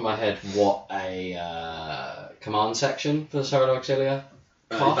the top of my head what a command section for the Solar Auxilia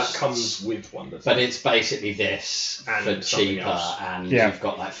that costs. comes with one. doesn't But it? it's basically this And for something cheaper, else. and Yeah. you've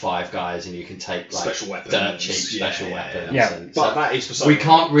got like 5 guys, and you can take like Special weapons. dirt cheap special Yeah, weapons. yeah. And But so that is for we someone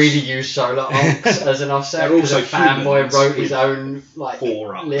can't else. really use Solar Ox as an offset They're because a also fanboy humans wrote his with own like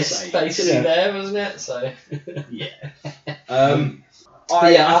 4 up list say. basically Yeah. there, wasn't it? So I think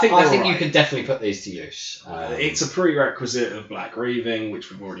I they're think you alright. could definitely put these to use. It's a prerequisite of Black Reaving, which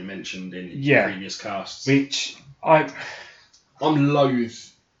we've already mentioned in Yeah. previous casts. which I'm loath.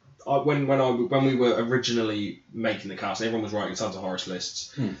 When we were originally making the cast, and everyone was writing tons of Horus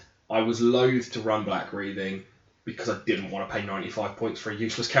lists. I was loath to run Black Reaving because I didn't want to pay 95 points for a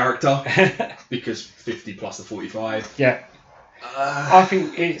useless character because 50 plus the 45. yeah, I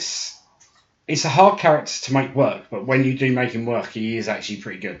think it's a hard character to make work, but when you do make him work, he is actually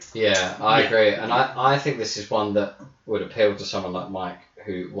pretty good. Yeah, I Yeah. agree, and I think this is one that would appeal to someone like Mike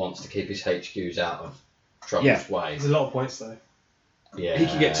who wants to keep his HQs out of Trouble's way. There's a lot of points though. Yeah, He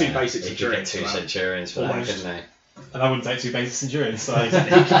could get 2 basic he could Centurions get 2 for that. Centurions for that, Almost. couldn't he? And I wouldn't take 2 basic Centurions, so He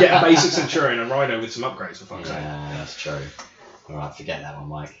could get a basic Centurion and Rhino with some upgrades for fuck's sake. Yeah, that's true. All right, forget that one,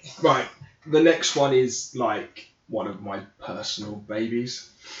 Mike. Right, the next one is like one of my personal babies.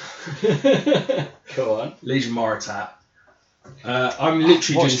 Go on. Legion Moritat. I'm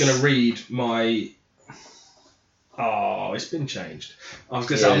literally What just is- going to read my. Oh, it's been changed. I was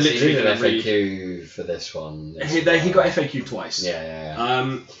going to say, I'm so literally you did going an to FAQ for this one. He got FAQ twice. Yeah.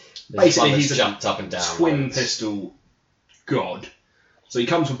 Basically, he's jumped up and down. twin pistol god. So he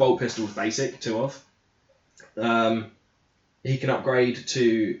comes with bolt pistols basic, 2 of. He can upgrade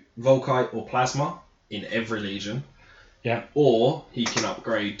to Volkite or Plasma in every Legion. Yeah. Or he can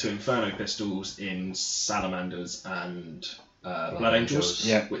upgrade to Inferno pistols in Salamanders and Blood Angels,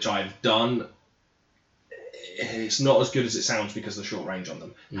 which I've done. It's not as good as it sounds because of the short range on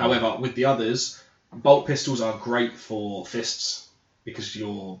them. However, with the others, bolt pistols are great for fists because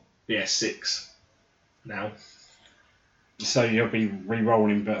you're BS6 now. So you'll be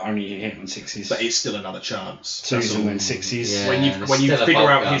re-rolling, but only hit on 6s. But it's still another chance. 2s and then 6s. Yeah, when you still a figure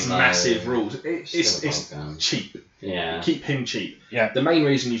out bolt his gun, massive though. rules, it's cheap. Yeah. Keep him cheap. Yeah. The main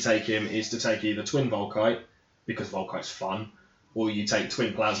reason you take him is to take either twin Volkite, because Volkite's fun, or you take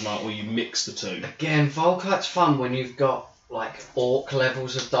twin Plasma, or you mix the two. Again, Volkite's fun when you've got like orc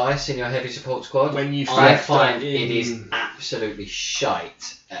levels of dice in your heavy support squad. When you I factor find in- it is absolutely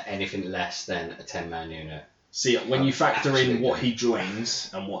shite at anything less than a 10-man unit. See, when you factor in Absolutely. what he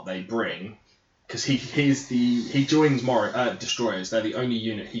joins and what they bring, because he joins destroyers. They're the only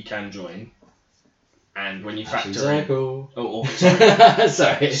unit he can join. And when you factor in,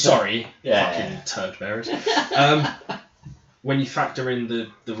 sorry, fucking turd bearers. When you factor in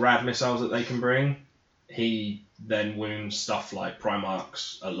the rad missiles that they can bring, he then wounds stuff like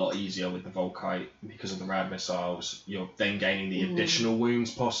Primarchs a lot easier with the Volkite because of the rad missiles. You're then gaining the additional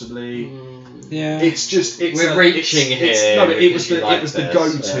wounds possibly. Yeah. We're reaching here. It was because the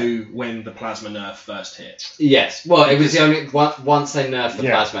go-to when the Plasma nerf first hit. Yes, well, it was the only once they nerfed the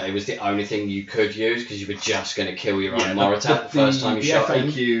Yeah. plasma, it was the only thing you could use because you were just going to kill your own Moritat the first time you the shot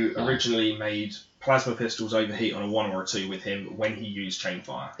FAQ him. originally made plasma pistols overheat on a 1 or a 2 with him when he used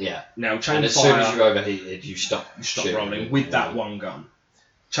chainfire. Yeah, Now and chainfire as soon as you overheated, you stop shooting. rolling with that one gun.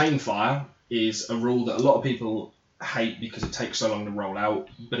 Chainfire is a rule that a lot of people hate because it takes so long to roll out,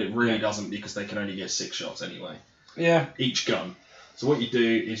 but it really doesn't because they can only get 6 shots anyway. Yeah. Each gun. So what you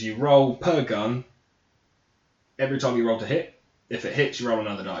do is you roll per gun. Every time you roll to hit, if it hits, you roll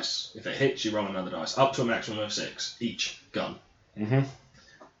another dice. If it hits, you roll another dice, up to a maximum of 6 each gun. Mhm.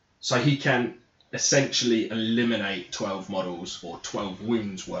 So he can essentially eliminate 12 models or 12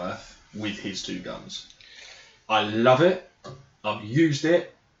 wounds worth with his 2 guns. I love it. I've used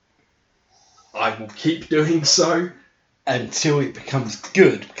it. I will keep doing so. Until it becomes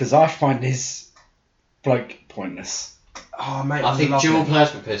good, because I find this bloke pointless. Oh mate, I think love dual it.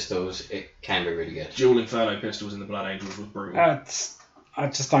 plasma pistols, it can be really good. Dual Inferno pistols in the Blood Angels was brutal. I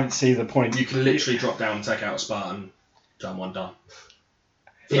just don't see the point. You can literally drop down and take out a Spartan. Turn 1 done.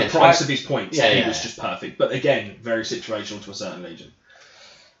 For Yeah. the price of his points, Yeah, he yeah, was yeah. just perfect. But again, very situational to a certain legion.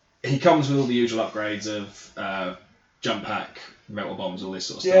 He comes with all the usual upgrades of jump pack, metal bombs, all this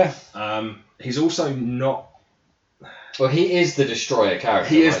sort of stuff. He's also not. Well, he is the destroyer character.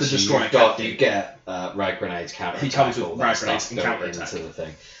 He is right? the So destroyer you've got- character. You get rag grenades, counter. He comes with all rag that grenades stuff and built counter-attack. into the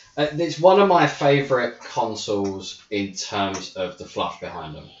thing. It's one of my favourite consoles in terms of the fluff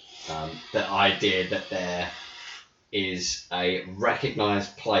behind them. The idea that there is a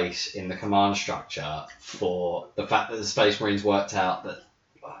recognised place in the command structure for the fact that the Space Marines worked out that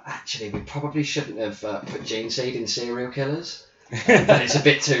actually we probably shouldn't have put Gene Seed in serial killers. But it's a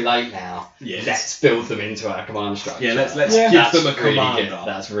bit too late now. Yes. Let's build them into our command structure. Yeah, let's Yeah. give That's them a really commander. good.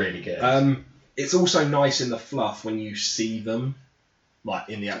 That's really good. It's also nice in the fluff when you see them, like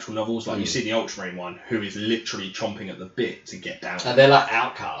in the actual novels. Like you see the Ultramarine one, who is literally chomping at the bit to get down. And they're like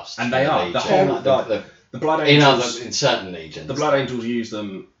outcasts. And they from are. the The Legion. whole- Like The Blood in Angels. in certain legions. The Blood Angels use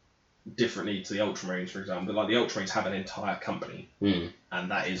them differently to the Ultramarines, for example. Like the Ultramarines have an entire company, and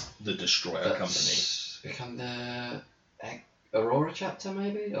that is the Destroyer That's become the Aurora chapter,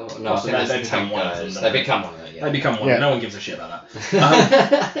 maybe? Or no, Possibly. I think They that's become the one of tank guys. them, They don't they? become one of them. company. Yeah. They become one. Yeah. No one gives a shit about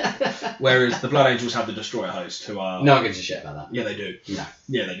that. Whereas the Blood Angels have the Destroyer host, who are. No one gives a shit about Yeah, they do. No.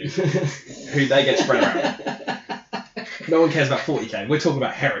 Yeah, they do. that. Who they get spread around. No one cares about 40k. We're talking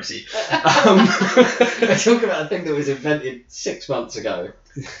about heresy. We're talking about a thing that was invented 6 months ago.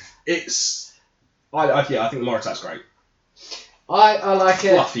 It's. I think the Moritat's great. I like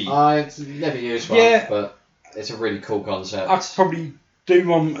it. Fluffy. I've never used one, Yeah. but it's a really cool concept. I could probably do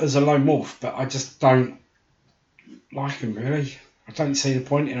one as a lone wolf, but I just don't like them really. I don't see the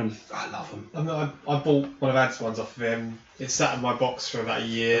point in them. I love them. I bought one of Ad's ones off of him. It sat in my box for about a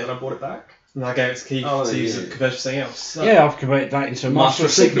year, And I bought it back. and I gave it to Keith Oh, to use yeah. it to convert for something else. So, Yeah, I've converted that into a Master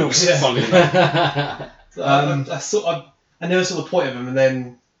of Signals. Yeah. Funnily enough. so I never saw the point of them, and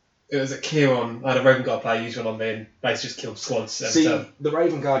then it was at Kieran. I had a Raven Guard player use one on me and basically just killed squads every See, turn. the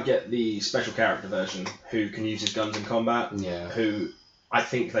Raven Guard get the special character version who can use his guns in combat. Yeah. Who I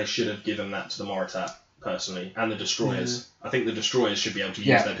think they should have given that to the Moritat personally, and the Destroyers. I think the Destroyers should be able to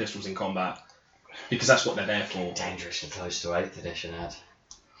use their pistols in combat because that's what they're there for. Dangerously close to 8th edition, Ad.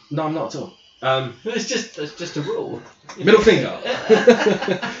 No, I'm not at all. It's just a rule. Middle finger.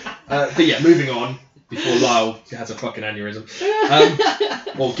 But yeah, moving on. Before Lyle has a fucking aneurysm,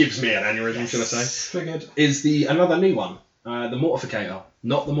 or gives me an aneurysm, should I say? Figured. Is another new one, the Mortificator,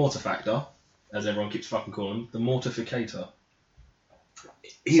 not the Mortifactor, as everyone keeps fucking calling him, the Mortificator.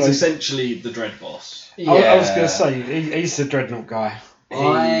 He's essentially the Dread boss. Yeah. I was going to say, he's the Dreadnought guy.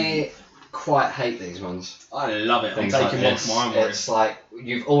 I quite hate these ones. I love it. I'm Things taking like one this. for my Iron Warriors. It's like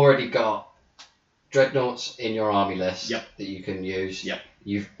you've already got Dreadnoughts in your army list Yep. that you can use. Yep.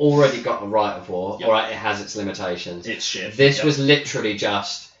 You've already got a Rite of War. Yep. Alright, it has its limitations. It's shit. This Yep. was literally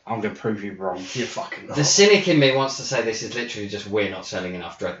just... I'm going to prove you wrong. You're fucking not. The cynic in me wants to say this is literally just we're not selling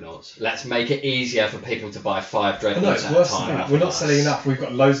enough Dreadnoughts. Let's make it easier for people to buy 5 No, Dreadnoughts it's at a worse than time. that. We're not selling enough. We've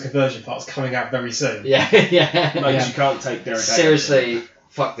got loads of conversion parts coming out very soon. Yeah, yeah. No, 'cause you can't take Derek. Seriously,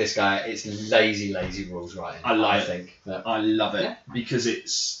 fuck this guy. It's lazy rules writing. I think. But I love it Yeah. because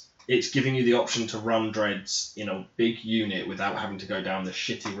it's giving you the option to run Dreads in a big unit without having to go down the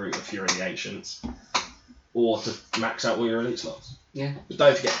shitty route of Fury of the Ancients, or to max out all your elite slots. Yeah. But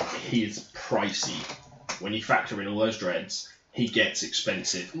don't forget, he is pricey. When you factor in all those Dreads, he gets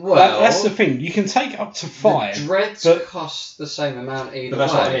expensive. well, That's the thing. You can take up to 5. The Dreads but- cost the same amount either But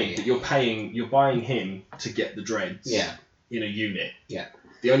that's what I way. mean. But you're buying him to get the Dreads Yeah. in a unit. Yeah.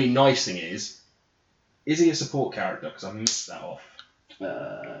 The only nice thing is he a support character? Because I missed that off.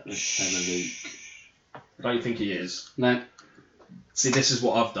 Let's have a look. I don't think he is. No. See, this is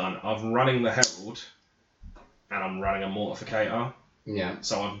what I've done. I'm running the Herald, and I'm running a Mortificator, Yeah.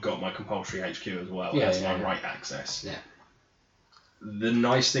 so I've got my compulsory HQ as well Yeah, as yeah, my yeah. right access. Yeah. The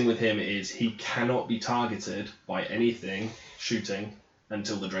nice thing with him is he cannot be targeted by anything shooting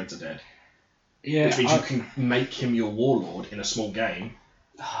until the Dreads are dead. Yeah, Which means you can make him your Warlord in a small game.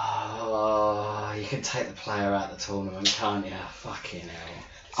 Oh, you can take the player out of the tournament, can't you? Fucking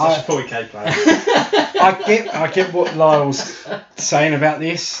hell. Such a 40k player. I get what Lyle's saying about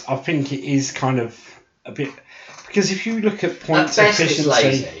this. I think it is kind of a bit because if you look at points At best, efficiency, it's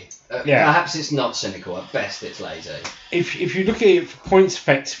lazy. Yeah. Perhaps it's not cynical. At best, it's lazy. if you look at it for points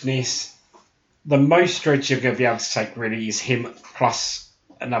effectiveness, the most Dreads you're going to be able to take really is him plus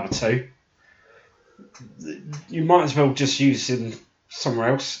another 2. You might as well just use him somewhere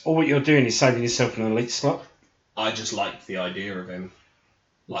else. All what you're doing is saving yourself an elite slot. I just like the idea of him.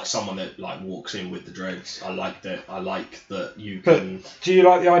 Like someone that like walks in with the Dreads. I like that. I like that you But- can. Do you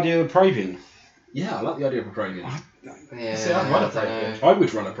like the idea of Pravian? Yeah, I like the idea of a Pravian. Yeah, See, I'd run a I don't Pravian. know. I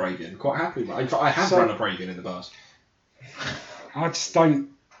would run a Pravian quite happily. In fact, I have So- run a Pravian in the past. I just don't.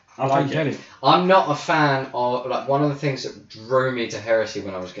 I I like don't get it. it. I'm not a fan of, like, one of the things that drew me to Heresy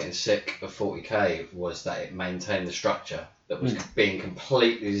when I was getting sick of 40k was that it maintained the structure that was being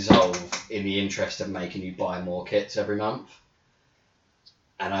completely dissolved in the interest of making you buy more kits every month.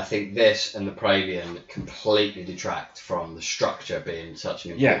 And I think this and the Pravian completely detract from the structure being such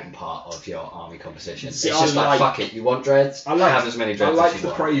an important part of your army composition. See, it's just I like, like- fuck it, you want Dreads? I like- Have as many I Dreads like as the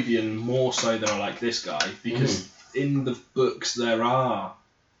you want. Pravian more so than I like this guy because in the books there are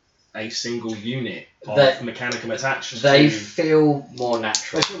a single unit of Mechanicum attached. They to... feel more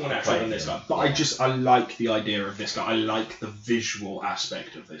natural. They feel more natural than this guy, but I like the idea of this guy. I like the visual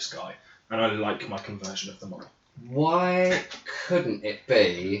aspect of this guy, and I like my conversion of the model. Why couldn't it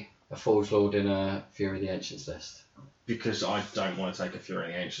be a Forge Lord in a Fury of the Ancients list? Because I don't want to take a Fury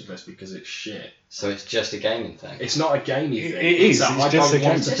of the Ancients list because it's shit. So it's just a gaming thing. It's not a gamey It thing. is, That it's I just don't a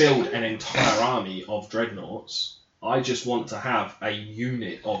want game. to build an entire army of dreadnoughts. I just want to have a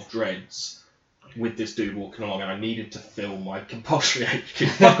unit of dreads with this dude walking along, and I needed to fill my compulsory HQ.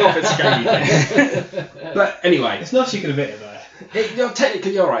 Fuck off, it's a gamey thing. But anyway, It's nice you can admit it though.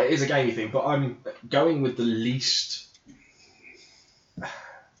 technically you're right, it is a gamey thing, but I'm going with the least...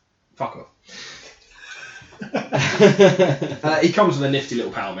 Fuck off. He comes with a nifty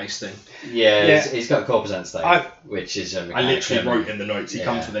little power mace thing. Yeah, he's got a Corpusant stave, I- which is a I literally Mechanicum. wrote in the notes, he Yeah.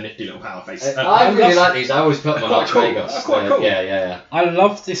 comes with a nifty little power face. I really love- like these. I always put them on Quite cool. Archmagos. That's quite cool. Yeah. I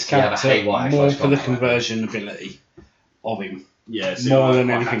love this Yeah, but character haywire more close for the combat. conversion ability of him. Yeah, see, More I'm than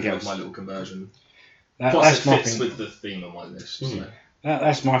quite anything happy with else. my little conversion. That's Plus, my it fits thing. with the theme of my list. So.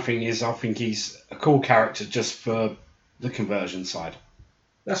 That's my thing. Is I think he's a cool character just for the conversion side.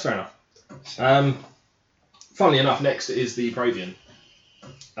 That's fair enough. Funnily enough, next is the Pravian.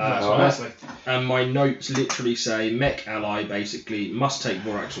 Nicely. And my notes literally say mech ally basically must take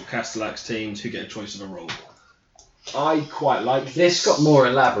Vorax or Castellax teams who get a choice of a role. I quite like This got more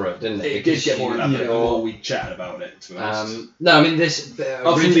elaborate, didn't it? It did Because get more elaborate the you're- more we chatted about it, to be honest. No, I mean this. From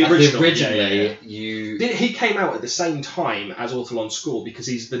the original, Originally, yeah. you. He came out at the same time as Ortholon Score because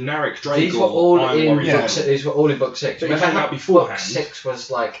he's the Narek Dragor. These were all Iron in Warrior book. Iron. These were all in book 6. But it Remember came how out beforehand. Book 6 was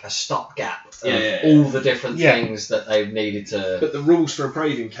like a stopgap of Yeah. all the different Yeah. things that they needed to. But the rules for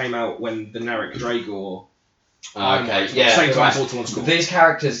Apravian came out when the Narek Dragor. Iron Okay, Warriors were yeah. Same time right. as Ortholon Score. These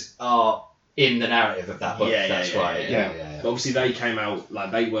characters are in the narrative of that book. Yeah, that's yeah, right. yeah. But obviously they came out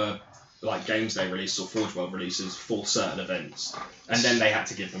like they were like Games Day releases or Forge World releases for certain events, and then they had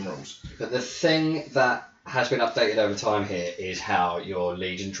to give them rules. But the thing that has been updated over time here is how your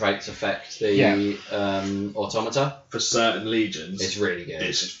Legion traits affect the automata. For certain legions, It's really good.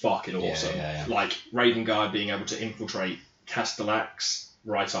 this is fucking awesome. yeah. Like Raven Guard being able to infiltrate Castellax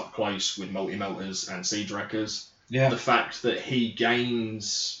right up close with multi-melters and siege wreckers. Yeah. The fact that they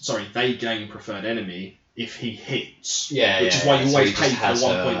gain preferred enemy if he hits. Which is why you So always he pay just for the has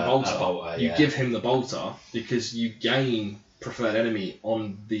 1 point a bolter. bolter, You yeah. give him the bolter because you gain preferred enemy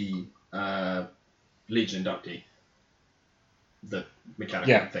on the Legion inductee. The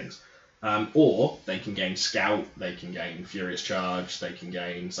mechanical things. Or they can gain Scout, they can gain Furious Charge, they can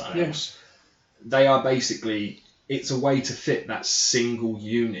gain something else. They are basically, it's a way to fit that single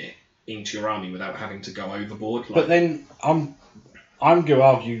unit into your army without having to go overboard. But then I'm going to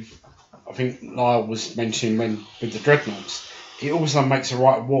argue, I think Lyle was mentioning with the Dreadnoughts, it also makes a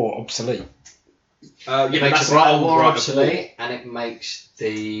Right of War obsolete. It makes the Right of War obsolete, and it makes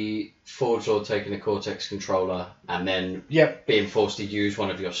the Forge Lord taking a Cortex controller and then being forced to use one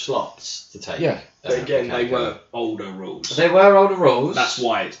of your slots to take. Yeah. But again, they were older rules. They were older rules. That's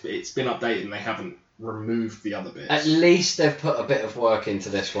why it's been updated and they haven't removed the other bits. At least they've put a bit of work into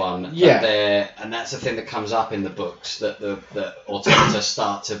this one. Yeah. And that's the thing that comes up in the books, that the automata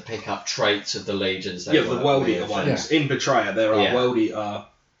start to pick up traits of the legions. The World Eater ones. In Betrayer, there are World Eater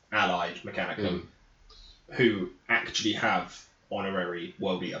allied Mechanicum who actually have honorary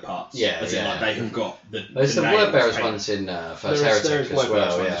World Eater parts. They have got the. There's the Word Bearers ones in First Heretic as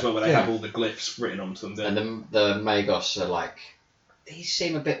well. Where they have all the glyphs written onto them. And the Magos are like, these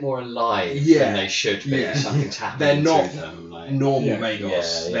seem a bit more alive Yeah. than they should be. Yeah. Something's happening They're not to them. Like, normal Yeah.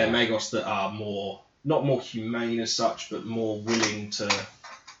 Magos. Yeah, They're yeah. Magos that are not more humane as such, but more willing to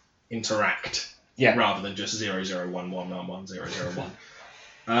interact. Yeah. Rather than just 0011110001.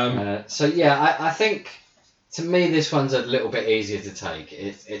 I think to me this one's a little bit easier to take.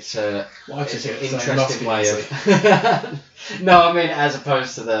 It's an interesting way of. No, I mean as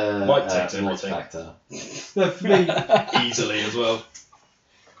opposed to the Might take everything. Factor. No, for me, Easily as well.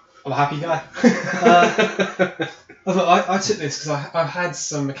 I'm a happy guy. I took this because I've had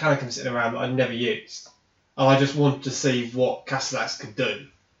some Mechanicum sitting around that I never used. And I just wanted to see what Castellax could do.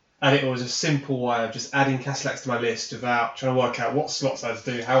 And it was a simple way of just adding Castellax to my list without trying to work out what slots I had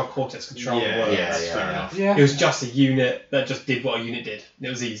to do, how a Cortex controller works. Fair enough. Yeah. It was just a unit that just did what a unit did. It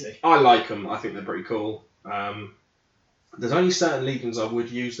was easy. I like them. I think they're pretty cool. There's only certain legions I would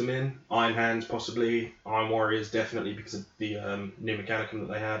use them in. Iron Hands, possibly. Iron Warriors, definitely, because of the new Mechanicum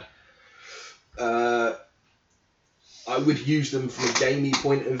that they had. I would use them from a gamey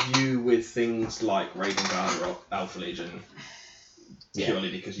point of view with things like Raven Guard or Alpha Legion,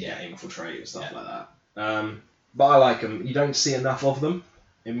 purely because you get infiltrate and stuff like that. But I like them. You don't see enough of them,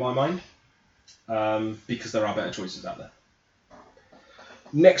 in my mind, because there are better choices out there.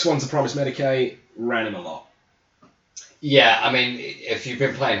 Next one's a Primus Medicae. Ran him a lot. Yeah, I mean, if you've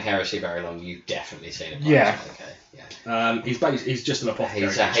been playing Heresy very long, you've definitely seen it. Yeah. He's just an apothecary.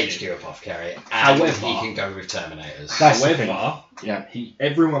 He's a HQ apothecary, and However, he can go with Terminators. That's the However,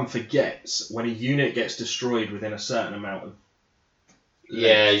 everyone forgets when a unit gets destroyed within a certain amount of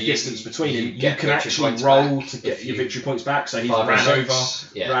distance between him, you can actually roll to get your victory points back. So he's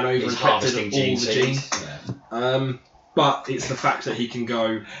ran over and infected all the genes. But it's the fact that he can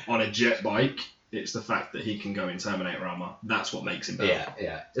go on a jet bike. It's the fact that he can go in Terminator armor. That's what makes him better.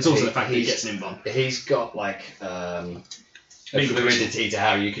 It's also the fact that he gets an invuln. He's got like a fluidity to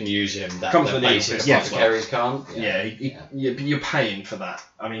how you can use him that Comes the with basic an equal apothecaries can't. You're paying for that.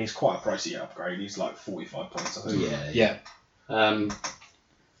 I mean, he's quite a pricey upgrade. He's like 45 points, I think. I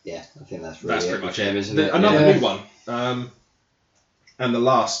think that's really pretty much him, it. isn't it? Another new one. And the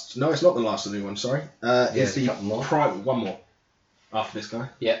last... No, it's not the last of the new one, sorry. It's the couple more. one more. After this guy.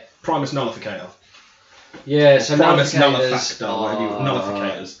 Yeah. Primus Nullificator. Yeah, so Primus nullificators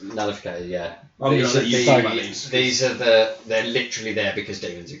Nullificators. Nullificators, yeah. I'm These going to let are you the- talk about these. These are they're literally there because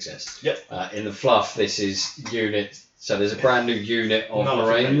demons exist. Yep. In the fluff, this is units So there's a brand new unit of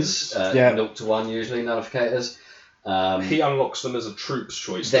Marines, 0-1 usually, nullificators. He unlocks them as a troops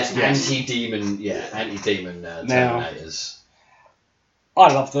choice. They're anti-demon Terminators.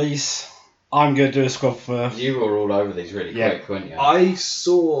 I love these. I'm going to do a squad for... You were all over these really quick, weren't you? I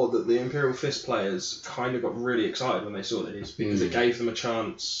saw that the Imperial Fist players kind of got really excited when they saw these because it gave them a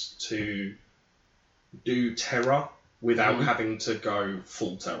chance to do terror without having to go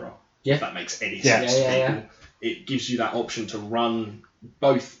full terror. Yeah. If that makes any sense to people. It gives you that option to run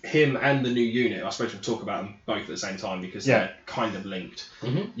both him and the new unit. I suppose we'll talk about them both at the same time because they're kind of linked.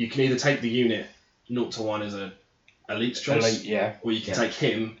 You can either take the unit 0-1 as a elite choice, or you can take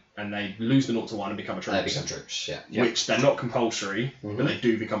him and they lose the 0-1 and become a troops. They become troops, Which they're not compulsory, but they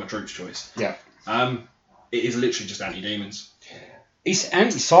do become a troops choice. Yeah. It is literally just anti-demons. It's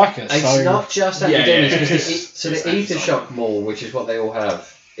anti-psyker, It's not just anti-demons, because it's the Ether Shock Maul, which is what they all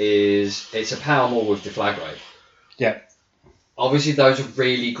have, it's a power maul with deflagrate. Yeah. Obviously, those are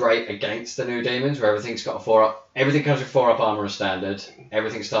really great against the new demons, where everything's got a 4-up. Everything comes with 4-up armor as standard.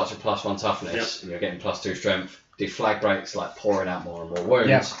 Everything starts with +1 toughness, and you're getting +2 strength. Deflagrate's like pouring out more and more wounds.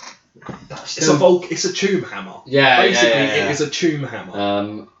 Yeah. It's a tomb hammer. Basically, it is a tomb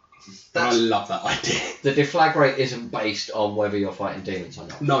hammer. I love that idea. The deflagrate isn't based on whether you're fighting demons or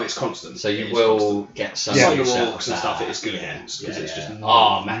not. No, it's constant. So you will get some solar use out orcs of and stuff. that. It is good against because it's just just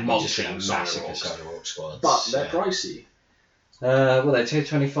mulching a solar massacre orcs. solar orc squads. But they're pricey. Well, they're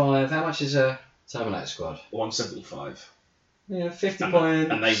 225. How much is a Terminator squad? 175. Yeah, 50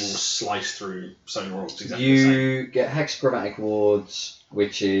 points. And they will slice through solar orcs exactly the You get hexagrammatic wards,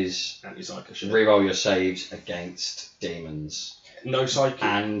 which is same. Anti-psycho shit. reroll your saves against demons. No psychic.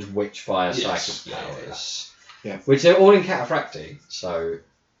 And Witchfire Yes. psychic powers. Yeah. Which they're all in Cataphracti, so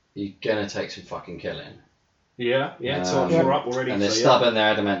you're gonna take some fucking killing. Yeah, so we're up already. And they're so stubborn,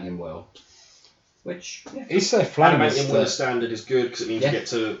 they're Adamantium Will. Which, It's a flammable. Adamantium Will standard is good because it means you get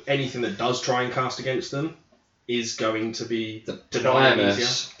to anything that does try and cast against them is going to be the denied easier.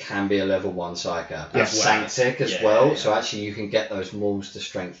 Primus can be a level 1 psycho. Yes. Sanctic as Yeah, well, yeah. so actually you can get those mauls to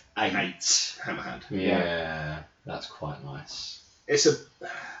strength 8. 8 hammerhand. Yeah, that's quite nice. It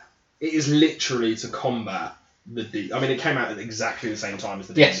is literally to combat the I mean, it came out at exactly the same time as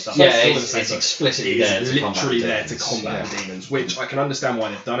the demon stuff. It's explicitly there It's to combat literally there demons. to combat the demons, which I can understand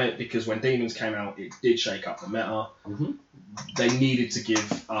why they've done it, because when demons came out, it did shake up the meta. Mhm. They needed to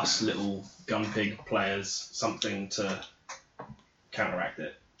give us little gun pig players something to counteract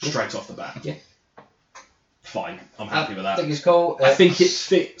it straight off the bat. Yeah. Fine, I'm happy with I that. think it's cool. I think it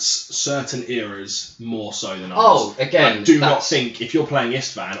fits certain eras more so than others. Oh, again, I do not think, if you're playing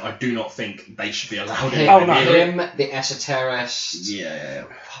Istvan, I do not think they should be allowed in. Him, the Esoterist, Yeah.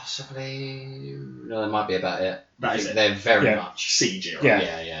 possibly. No, that might be about it. That is it. They're very much. Siege era.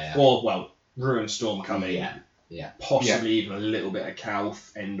 Yeah. Or, well, Ruin Storm coming. Yeah. Possibly even a little bit of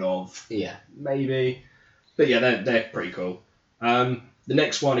Calth, end of. Yeah. Maybe. But yeah, they're pretty cool. The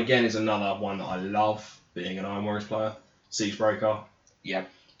next one, again, is another one that I love, being an Iron Warriors player. Siegebreaker. Yeah,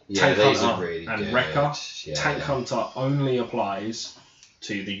 Tank these Hunter are really and good. Wrecker. Yeah. Tank Hunter only applies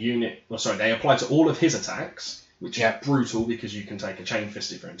to the unit. Well, sorry, they apply to all of his attacks, which is brutal because you can take a chain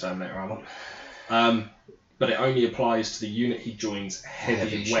fist if you're in Terminator armor. But it only applies to the unit he joins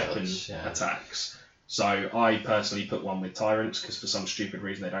heavy weapon attacks. So I personally put one with Tyrants because for some stupid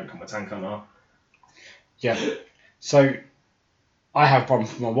reason they don't come with Tank Hunter. Yeah. So I have one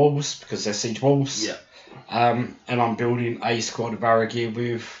for my walls because they're siege walls. Yeah. And I'm building a squad of Aragi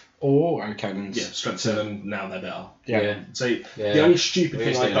with all auto cannons. Yeah, strength 7, now they're better. Yeah. So the only stupid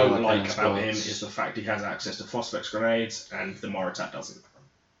thing I don't like about him is the fact he has access to Phosphex grenades and the Moritat doesn't.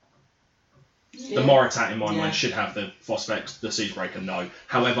 The Moritat in my mind should have the Phosphex, the Siegebreaker no.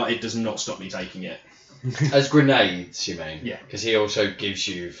 However, it does not stop me taking it. As grenades, you mean? Yeah. Because he also gives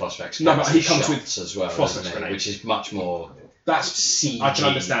you Phosphex No, but he comes shots with as well, Phosphex doesn't he? grenades. Which is much more. That's CG I can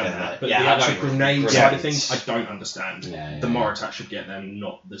understand than that, it. but Yeah, the I actual know. grenade side of things, I don't understand. Yeah, The Moritat should get them,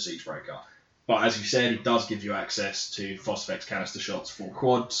 not the Siegebreaker. But as you said, he does give you access to Phosphex canister shots for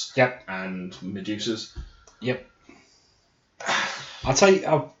quads and Medusas. Yep.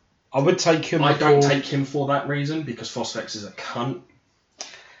 I would take him. I don't take him for that reason because Phosphex is a cunt.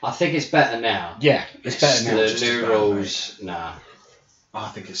 I think it's better now. Yeah, it's better now. The new rules, nah. I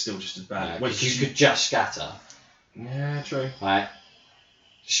think it's still just as bad. Because you could just scatter. Yeah, true. Right?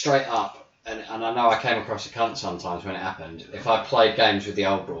 Straight up, and I know I came across a cunt sometimes when it happened. If I played games with the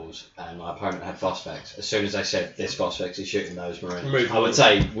old rules and my opponent had Phosphex, as soon as they said this Phosphex is shooting those Marines, I would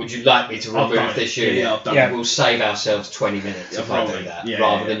say, would you like me to remove this unit? Yeah, we'll save ourselves 20 minutes if I do that,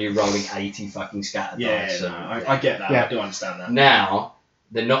 rather than you rolling 80 fucking scatter dice. I get that. I do understand that. Now,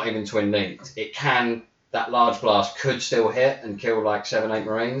 they're not even twin linked. It can that large blast could still hit and kill like 7-8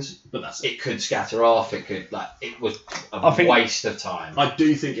 Marines. But that's it. It could scatter off. It could it was I think- waste of time. I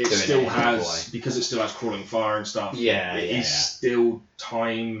do think it Doing still it has, anyway. because it still has crawling fire and stuff. Yeah, It yeah, is still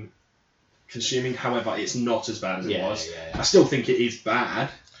time consuming. However, it's not as bad as it was. Yeah. I still think it is bad,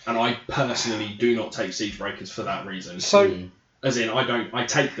 and I personally do not take siege breakers for that reason. So As in, I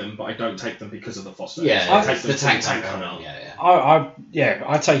take them, but I don't take them because of the phosphate. Yeah, I take them the for tank hunter. hunter. Yeah.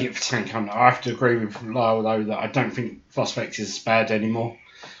 I take it for tank hunter. I have to agree with Lyle though that I don't think Phosphex is bad anymore.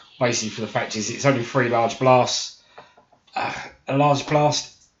 Basically, for the fact is it's only 3 large blasts. A large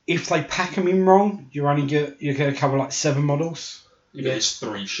blast, if they pack them in wrong, you're going to cover like 7 models. Yeah, but it's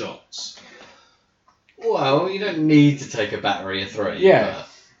 3 shots. Well, you don't need to take a battery of 3. Yeah.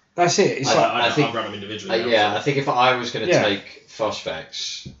 That's it. It's I like think I'll run them individually. I think if I was going to Yeah. take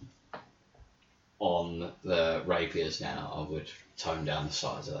Phosphex on the rapiers now, I would tone down the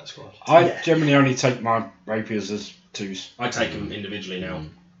size of that squad. I generally only take my rapiers as 2s. I take them individually now.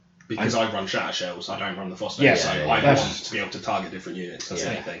 Because I run shatter shells, I don't run the phosphate, Yeah, so yeah, I yeah. want to be able to target different units. That's Yeah.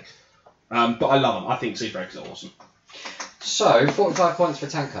 anything. But I love them. I think siege breakers are awesome. So, 45 points for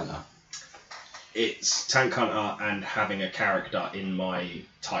Tank Hunter. It's tank hunter and having a character in my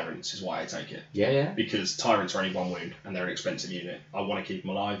tyrants is why I take it. Yeah. Because tyrants are only 1 wound and they're an expensive unit. I want to keep him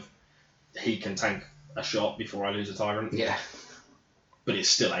alive. He can tank a shot before I lose a tyrant, Yeah. but it's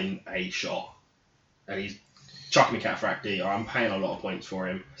still a shot. And he's chucking me Cataphract D, or I'm paying a lot of points for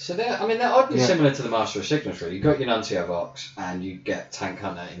him. So they're oddly Yeah. similar to the Master of Signals, really. You've got your Nuncio Vox, and you get Tank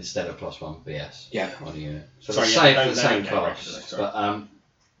Hunter instead of +1 BS Yeah. on a unit. So Sorry, the yeah, same, they for the don't same get class. regular, sorry. But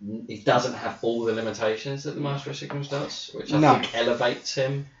it doesn't have all the limitations that the Master of Signals does, which I No. think elevates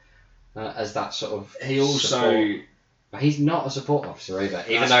him as that sort of He also... support. But he's not a support officer either,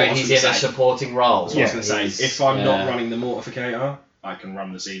 even That's though what I was he's in gonna a say. supporting role. That's what I was going to He's- say. If I'm not yeah. running the Mortificator, I can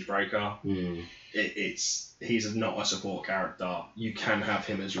run the Siege Breaker. Mm. He's not a support character. You can have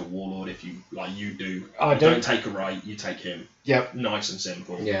him as your warlord if you you do. I You do. don't take a right, you take him. Yep. Nice and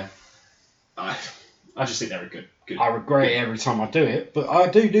simple. Yeah. I just think they're a good. I regret it every time I do it, but I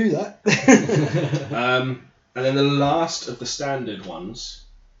do that. And then the last of the standard ones,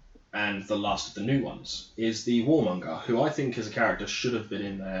 and the last of the new ones, is the Warmonger, who I think as a character should have been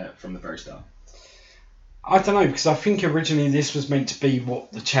in there from the very start. I don't know, because I think originally this was meant to be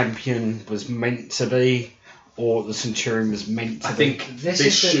what the champion was meant to be, or the Centurion was meant to I be. think This this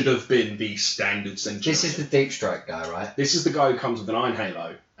is the- should have been the standard Centurion. This is the Deep Strike guy, right? This is the guy who comes with an Iron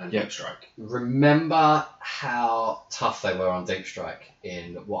Halo and Yep. Deep Strike. Remember how tough they were on Deep Strike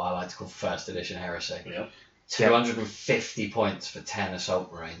in what I like to call First Edition Heresy? Yeah. 250 points for 10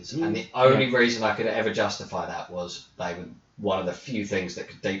 Assault Marines. And the only reason I could ever justify that was they were one of the few things that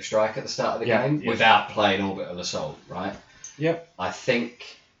could Deep Strike at the start of the Yeah, game yeah. without playing Orbital Assault, right? Yep. I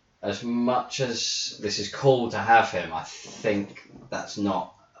think as much as this is cool to have him, I think that's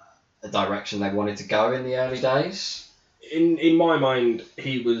not a direction they wanted to go in the early days. In my mind,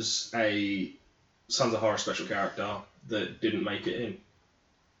 he was a Sons of Horror special character that didn't make it in.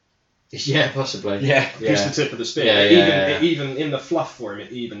 Yeah, possibly. Yeah. He's the tip of the spear. Yeah, Even in the fluff for him,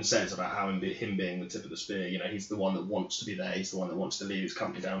 it even says about how him being the tip of the spear. You know, he's the one that wants to be there. He's the one that wants to lead his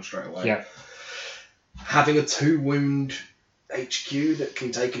company down straight away. Yeah. Having a 2-wound HQ that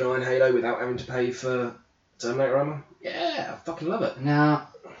can take an Iron Halo without having to pay for Terminator armor. Yeah, I fucking love it. Now,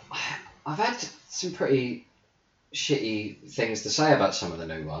 I've had some pretty shitty things to say about some of the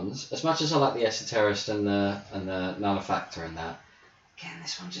new ones. As much as I like the Esoterist and the Nullifactor and that, again,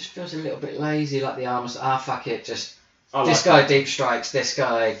 this one just feels a little bit lazy. Like the armors, fuck it, just I this like guy deep strikes, this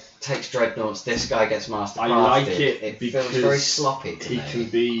guy takes dreadnoughts, this guy gets master I crafted. like it It because feels very sloppy to He me. can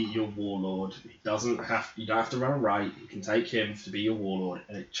be your warlord. You don't have to run a right. You can take him to be your warlord,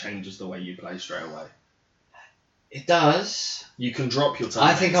 and it changes the way you play straight away. It does. You can drop your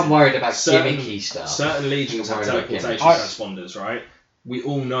I think I'm worried about Certain- gimmicky stuff. Certain legions I'm have worried about teleportation gimmicks. transponders, right? We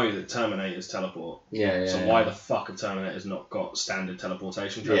all know that Terminators teleport. Yeah. So why the fuck have Terminators not got standard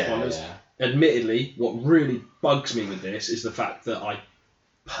teleportation transponders? Yeah. Admittedly, what really bugs me with this is the fact that I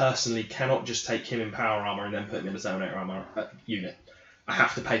personally cannot just take him in power armor and then put him in a Terminator armor unit. I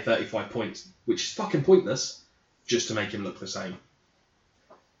have to pay 35 points, which is fucking pointless, just to make him look the same.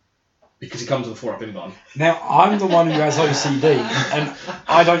 Because he comes with a 4-up inbun. Now, I'm the one who has OCD, and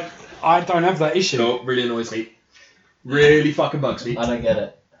I don't have that issue. So it really annoys me. Really fucking bugs me. I don't get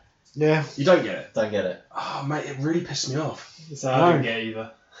it. Yeah. You don't get it. Don't get it. Oh, mate, it really pissed me off. So I don't get it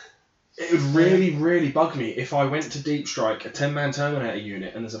either. It would really, really bug me if I went to Deep Strike, a 10-man Terminator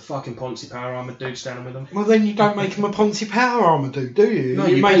unit, and there's a fucking Ponzi power armored dude standing with him. Well, then you don't make him a Ponzi power armor dude, do you? No,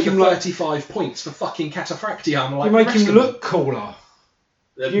 you make make him him look. 35 points for fucking Cataphracti armor like You the make rest him of them. look cooler.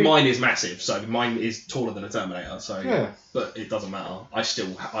 Mine is massive, so mine is taller than a Terminator. So, Yeah. but it doesn't matter. I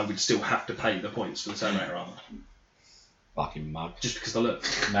would still have to pay the points for the Terminator armor Fucking mug. just because of the look.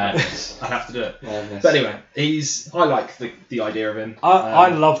 Madness. I'd have to do it. Madness. But anyway, I like the idea of him. I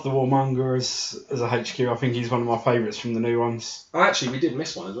love the Warmonger as a HQ. I think he's one of my favourites from the new ones. Oh, actually, we did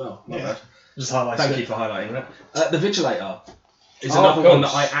miss one as well. My bad. Just highlight Thank it. you for highlighting that. The Vigilator is Oh, another of one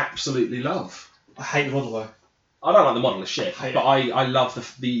that course. I absolutely love. I hate the model though. I don't like the model as shit, Hate but I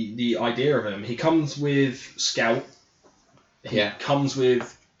love the idea of him. He comes with Scout. He Yeah. comes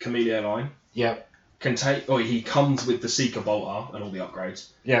with Camellia Line. Yeah. He comes with the Seeker Bolter and all the upgrades.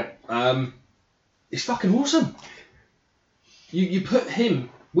 Yeah. It's fucking awesome. You put him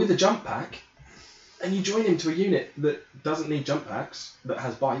with a jump pack, and you join him to a unit that doesn't need jump packs, that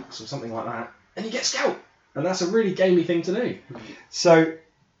has bikes or something like that, and you get Scout. And that's a really gamey thing to do. So,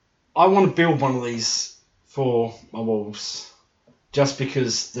 I want to build one of these for my Wolves, just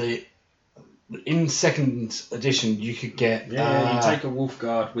because in second edition you could get. You take a Wolf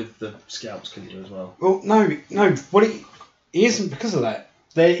Guard with the Scouts, couldn't you, as well? Well, no. What it isn't because of that.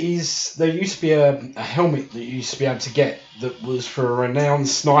 There used to be a helmet that you used to be able to get that was for a renowned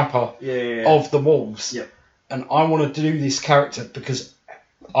sniper of the Wolves. Yep. And I want to do this character because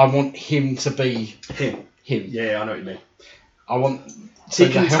I want him to be Him. him. Yeah, I know what you mean. I want the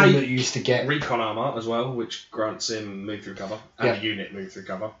can helmet take you used to get. Recon armor as well, which grants him move through cover and Yeah. a unit move through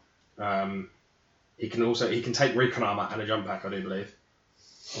cover. He can take recon armor and a jump pack, I do believe.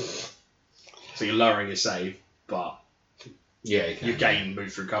 So you're lowering his save, but Yeah, you can. you gain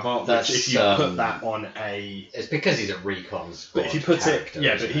move through cover. That's, which if you put that on a, It's because he's a recon squad but if you put it, character,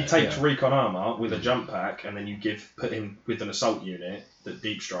 but isn't he it? takes recon armor with a jump pack, and then you put him with an assault unit that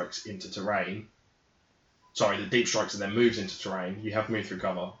deep strikes into terrain. Sorry, the deep strikes and then moves into terrain. You have move through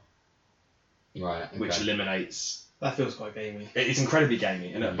cover, Right. Okay. which eliminates. That feels quite gamey. It's incredibly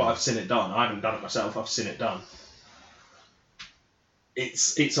gamey, but I've seen it done. I haven't done it myself. I've seen it done.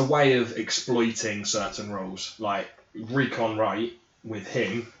 It's a way of exploiting certain rules, like recon right with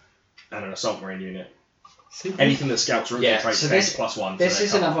him and an assault marine unit. Anything that scouts or Yeah, infiltrates so gets +1. This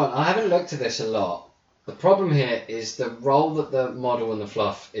is another one. I haven't looked at this a lot. The problem here is the role that the model and the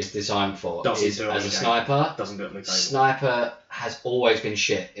fluff is designed for Doesn't is do it on as the a game. sniper. Doesn't do it on the table. Sniper has always been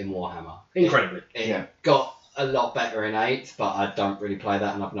shit in Warhammer. Incredibly. It got a lot better in 8th, but I don't really play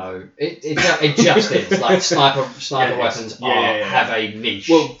that, and I've no. It just is like sniper Yeah, weapons yeah. have a niche.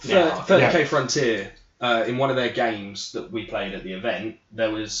 Well, now. 30k Frontier, in one of their games that we played at the event, there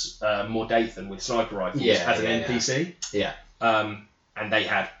was Mordathan with sniper rifles as an NPC. Yeah. And they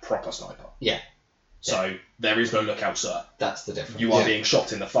had proper sniper. Yeah. So there is no lookout, sir. That's the difference. You are being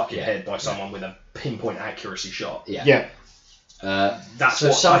shot in the fucking Yeah. head by someone with a pinpoint accuracy shot. Yeah. That's so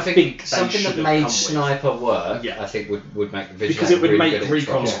what something, I think they something should that have made come with. sniper work, Yeah. I think would make the visual Because it would really make good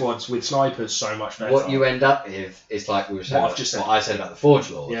recon extra. squads with snipers so much better. What you end up with is like we were saying. What I've just said. What I said about the Forge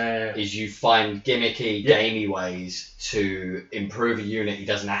Lord. Yeah. Is you find gimmicky, gamey ways to improve a unit he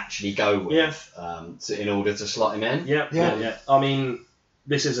doesn't actually go with, in order to slot him in. Yeah. I mean,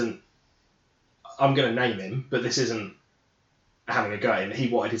 this isn't. I'm going to name him, but this isn't having a go at him. He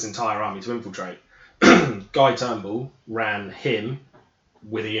wanted his entire army to infiltrate. Guy Turnbull ran him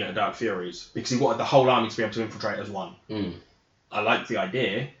with a unit of Dark Furies because he wanted the whole army to be able to infiltrate as one. Mm. I like the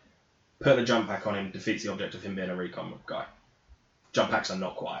idea. Putting a jump pack on him defeats the object of him being a recon guy. Jump packs are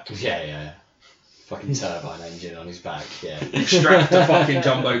not quiet. Yeah. Fucking turbine engine on his back. Yeah. Extract a fucking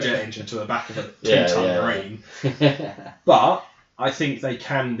jumbo jet engine to the back of a 2-ton marine. But I think they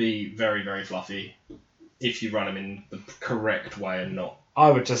can be very, very fluffy if you run them in the correct way and not. I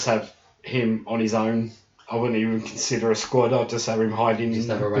would just have him on his own. I wouldn't even consider a squad. I'd just have him hiding. Just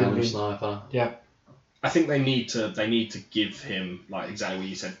in have the a random building. sniper. Yeah. I think they need to give him like exactly what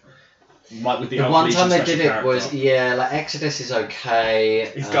you said. Like with the one Alpha time they Legion did it special was character. like Exodus is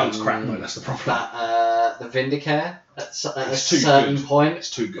okay. His gun's crap though. That's the problem. The Vindicare at a It's too certain good. point, It's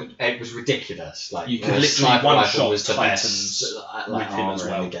too good. it was ridiculous. Like You could the literally sniper one rifle shot was the Titans best, with him as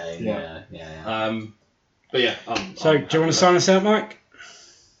armor well. in the game. Yeah. But yeah. So, do you want to sign us out, Mike?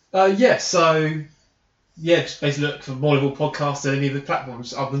 Just basically look for more level podcasts on any of the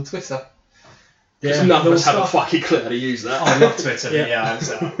platforms other than Twitter. Because none of us have a stuff. fucking clue how to use that. Oh, I love Twitter. Yeah. I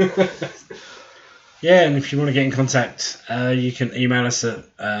understand. Yeah, and if you want to get in contact, you can email us at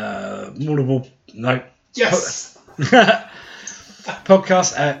Yes.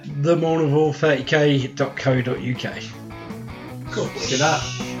 podcast at themornivore30k.co.uk. Cool. Do that.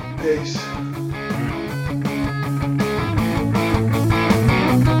 Peace.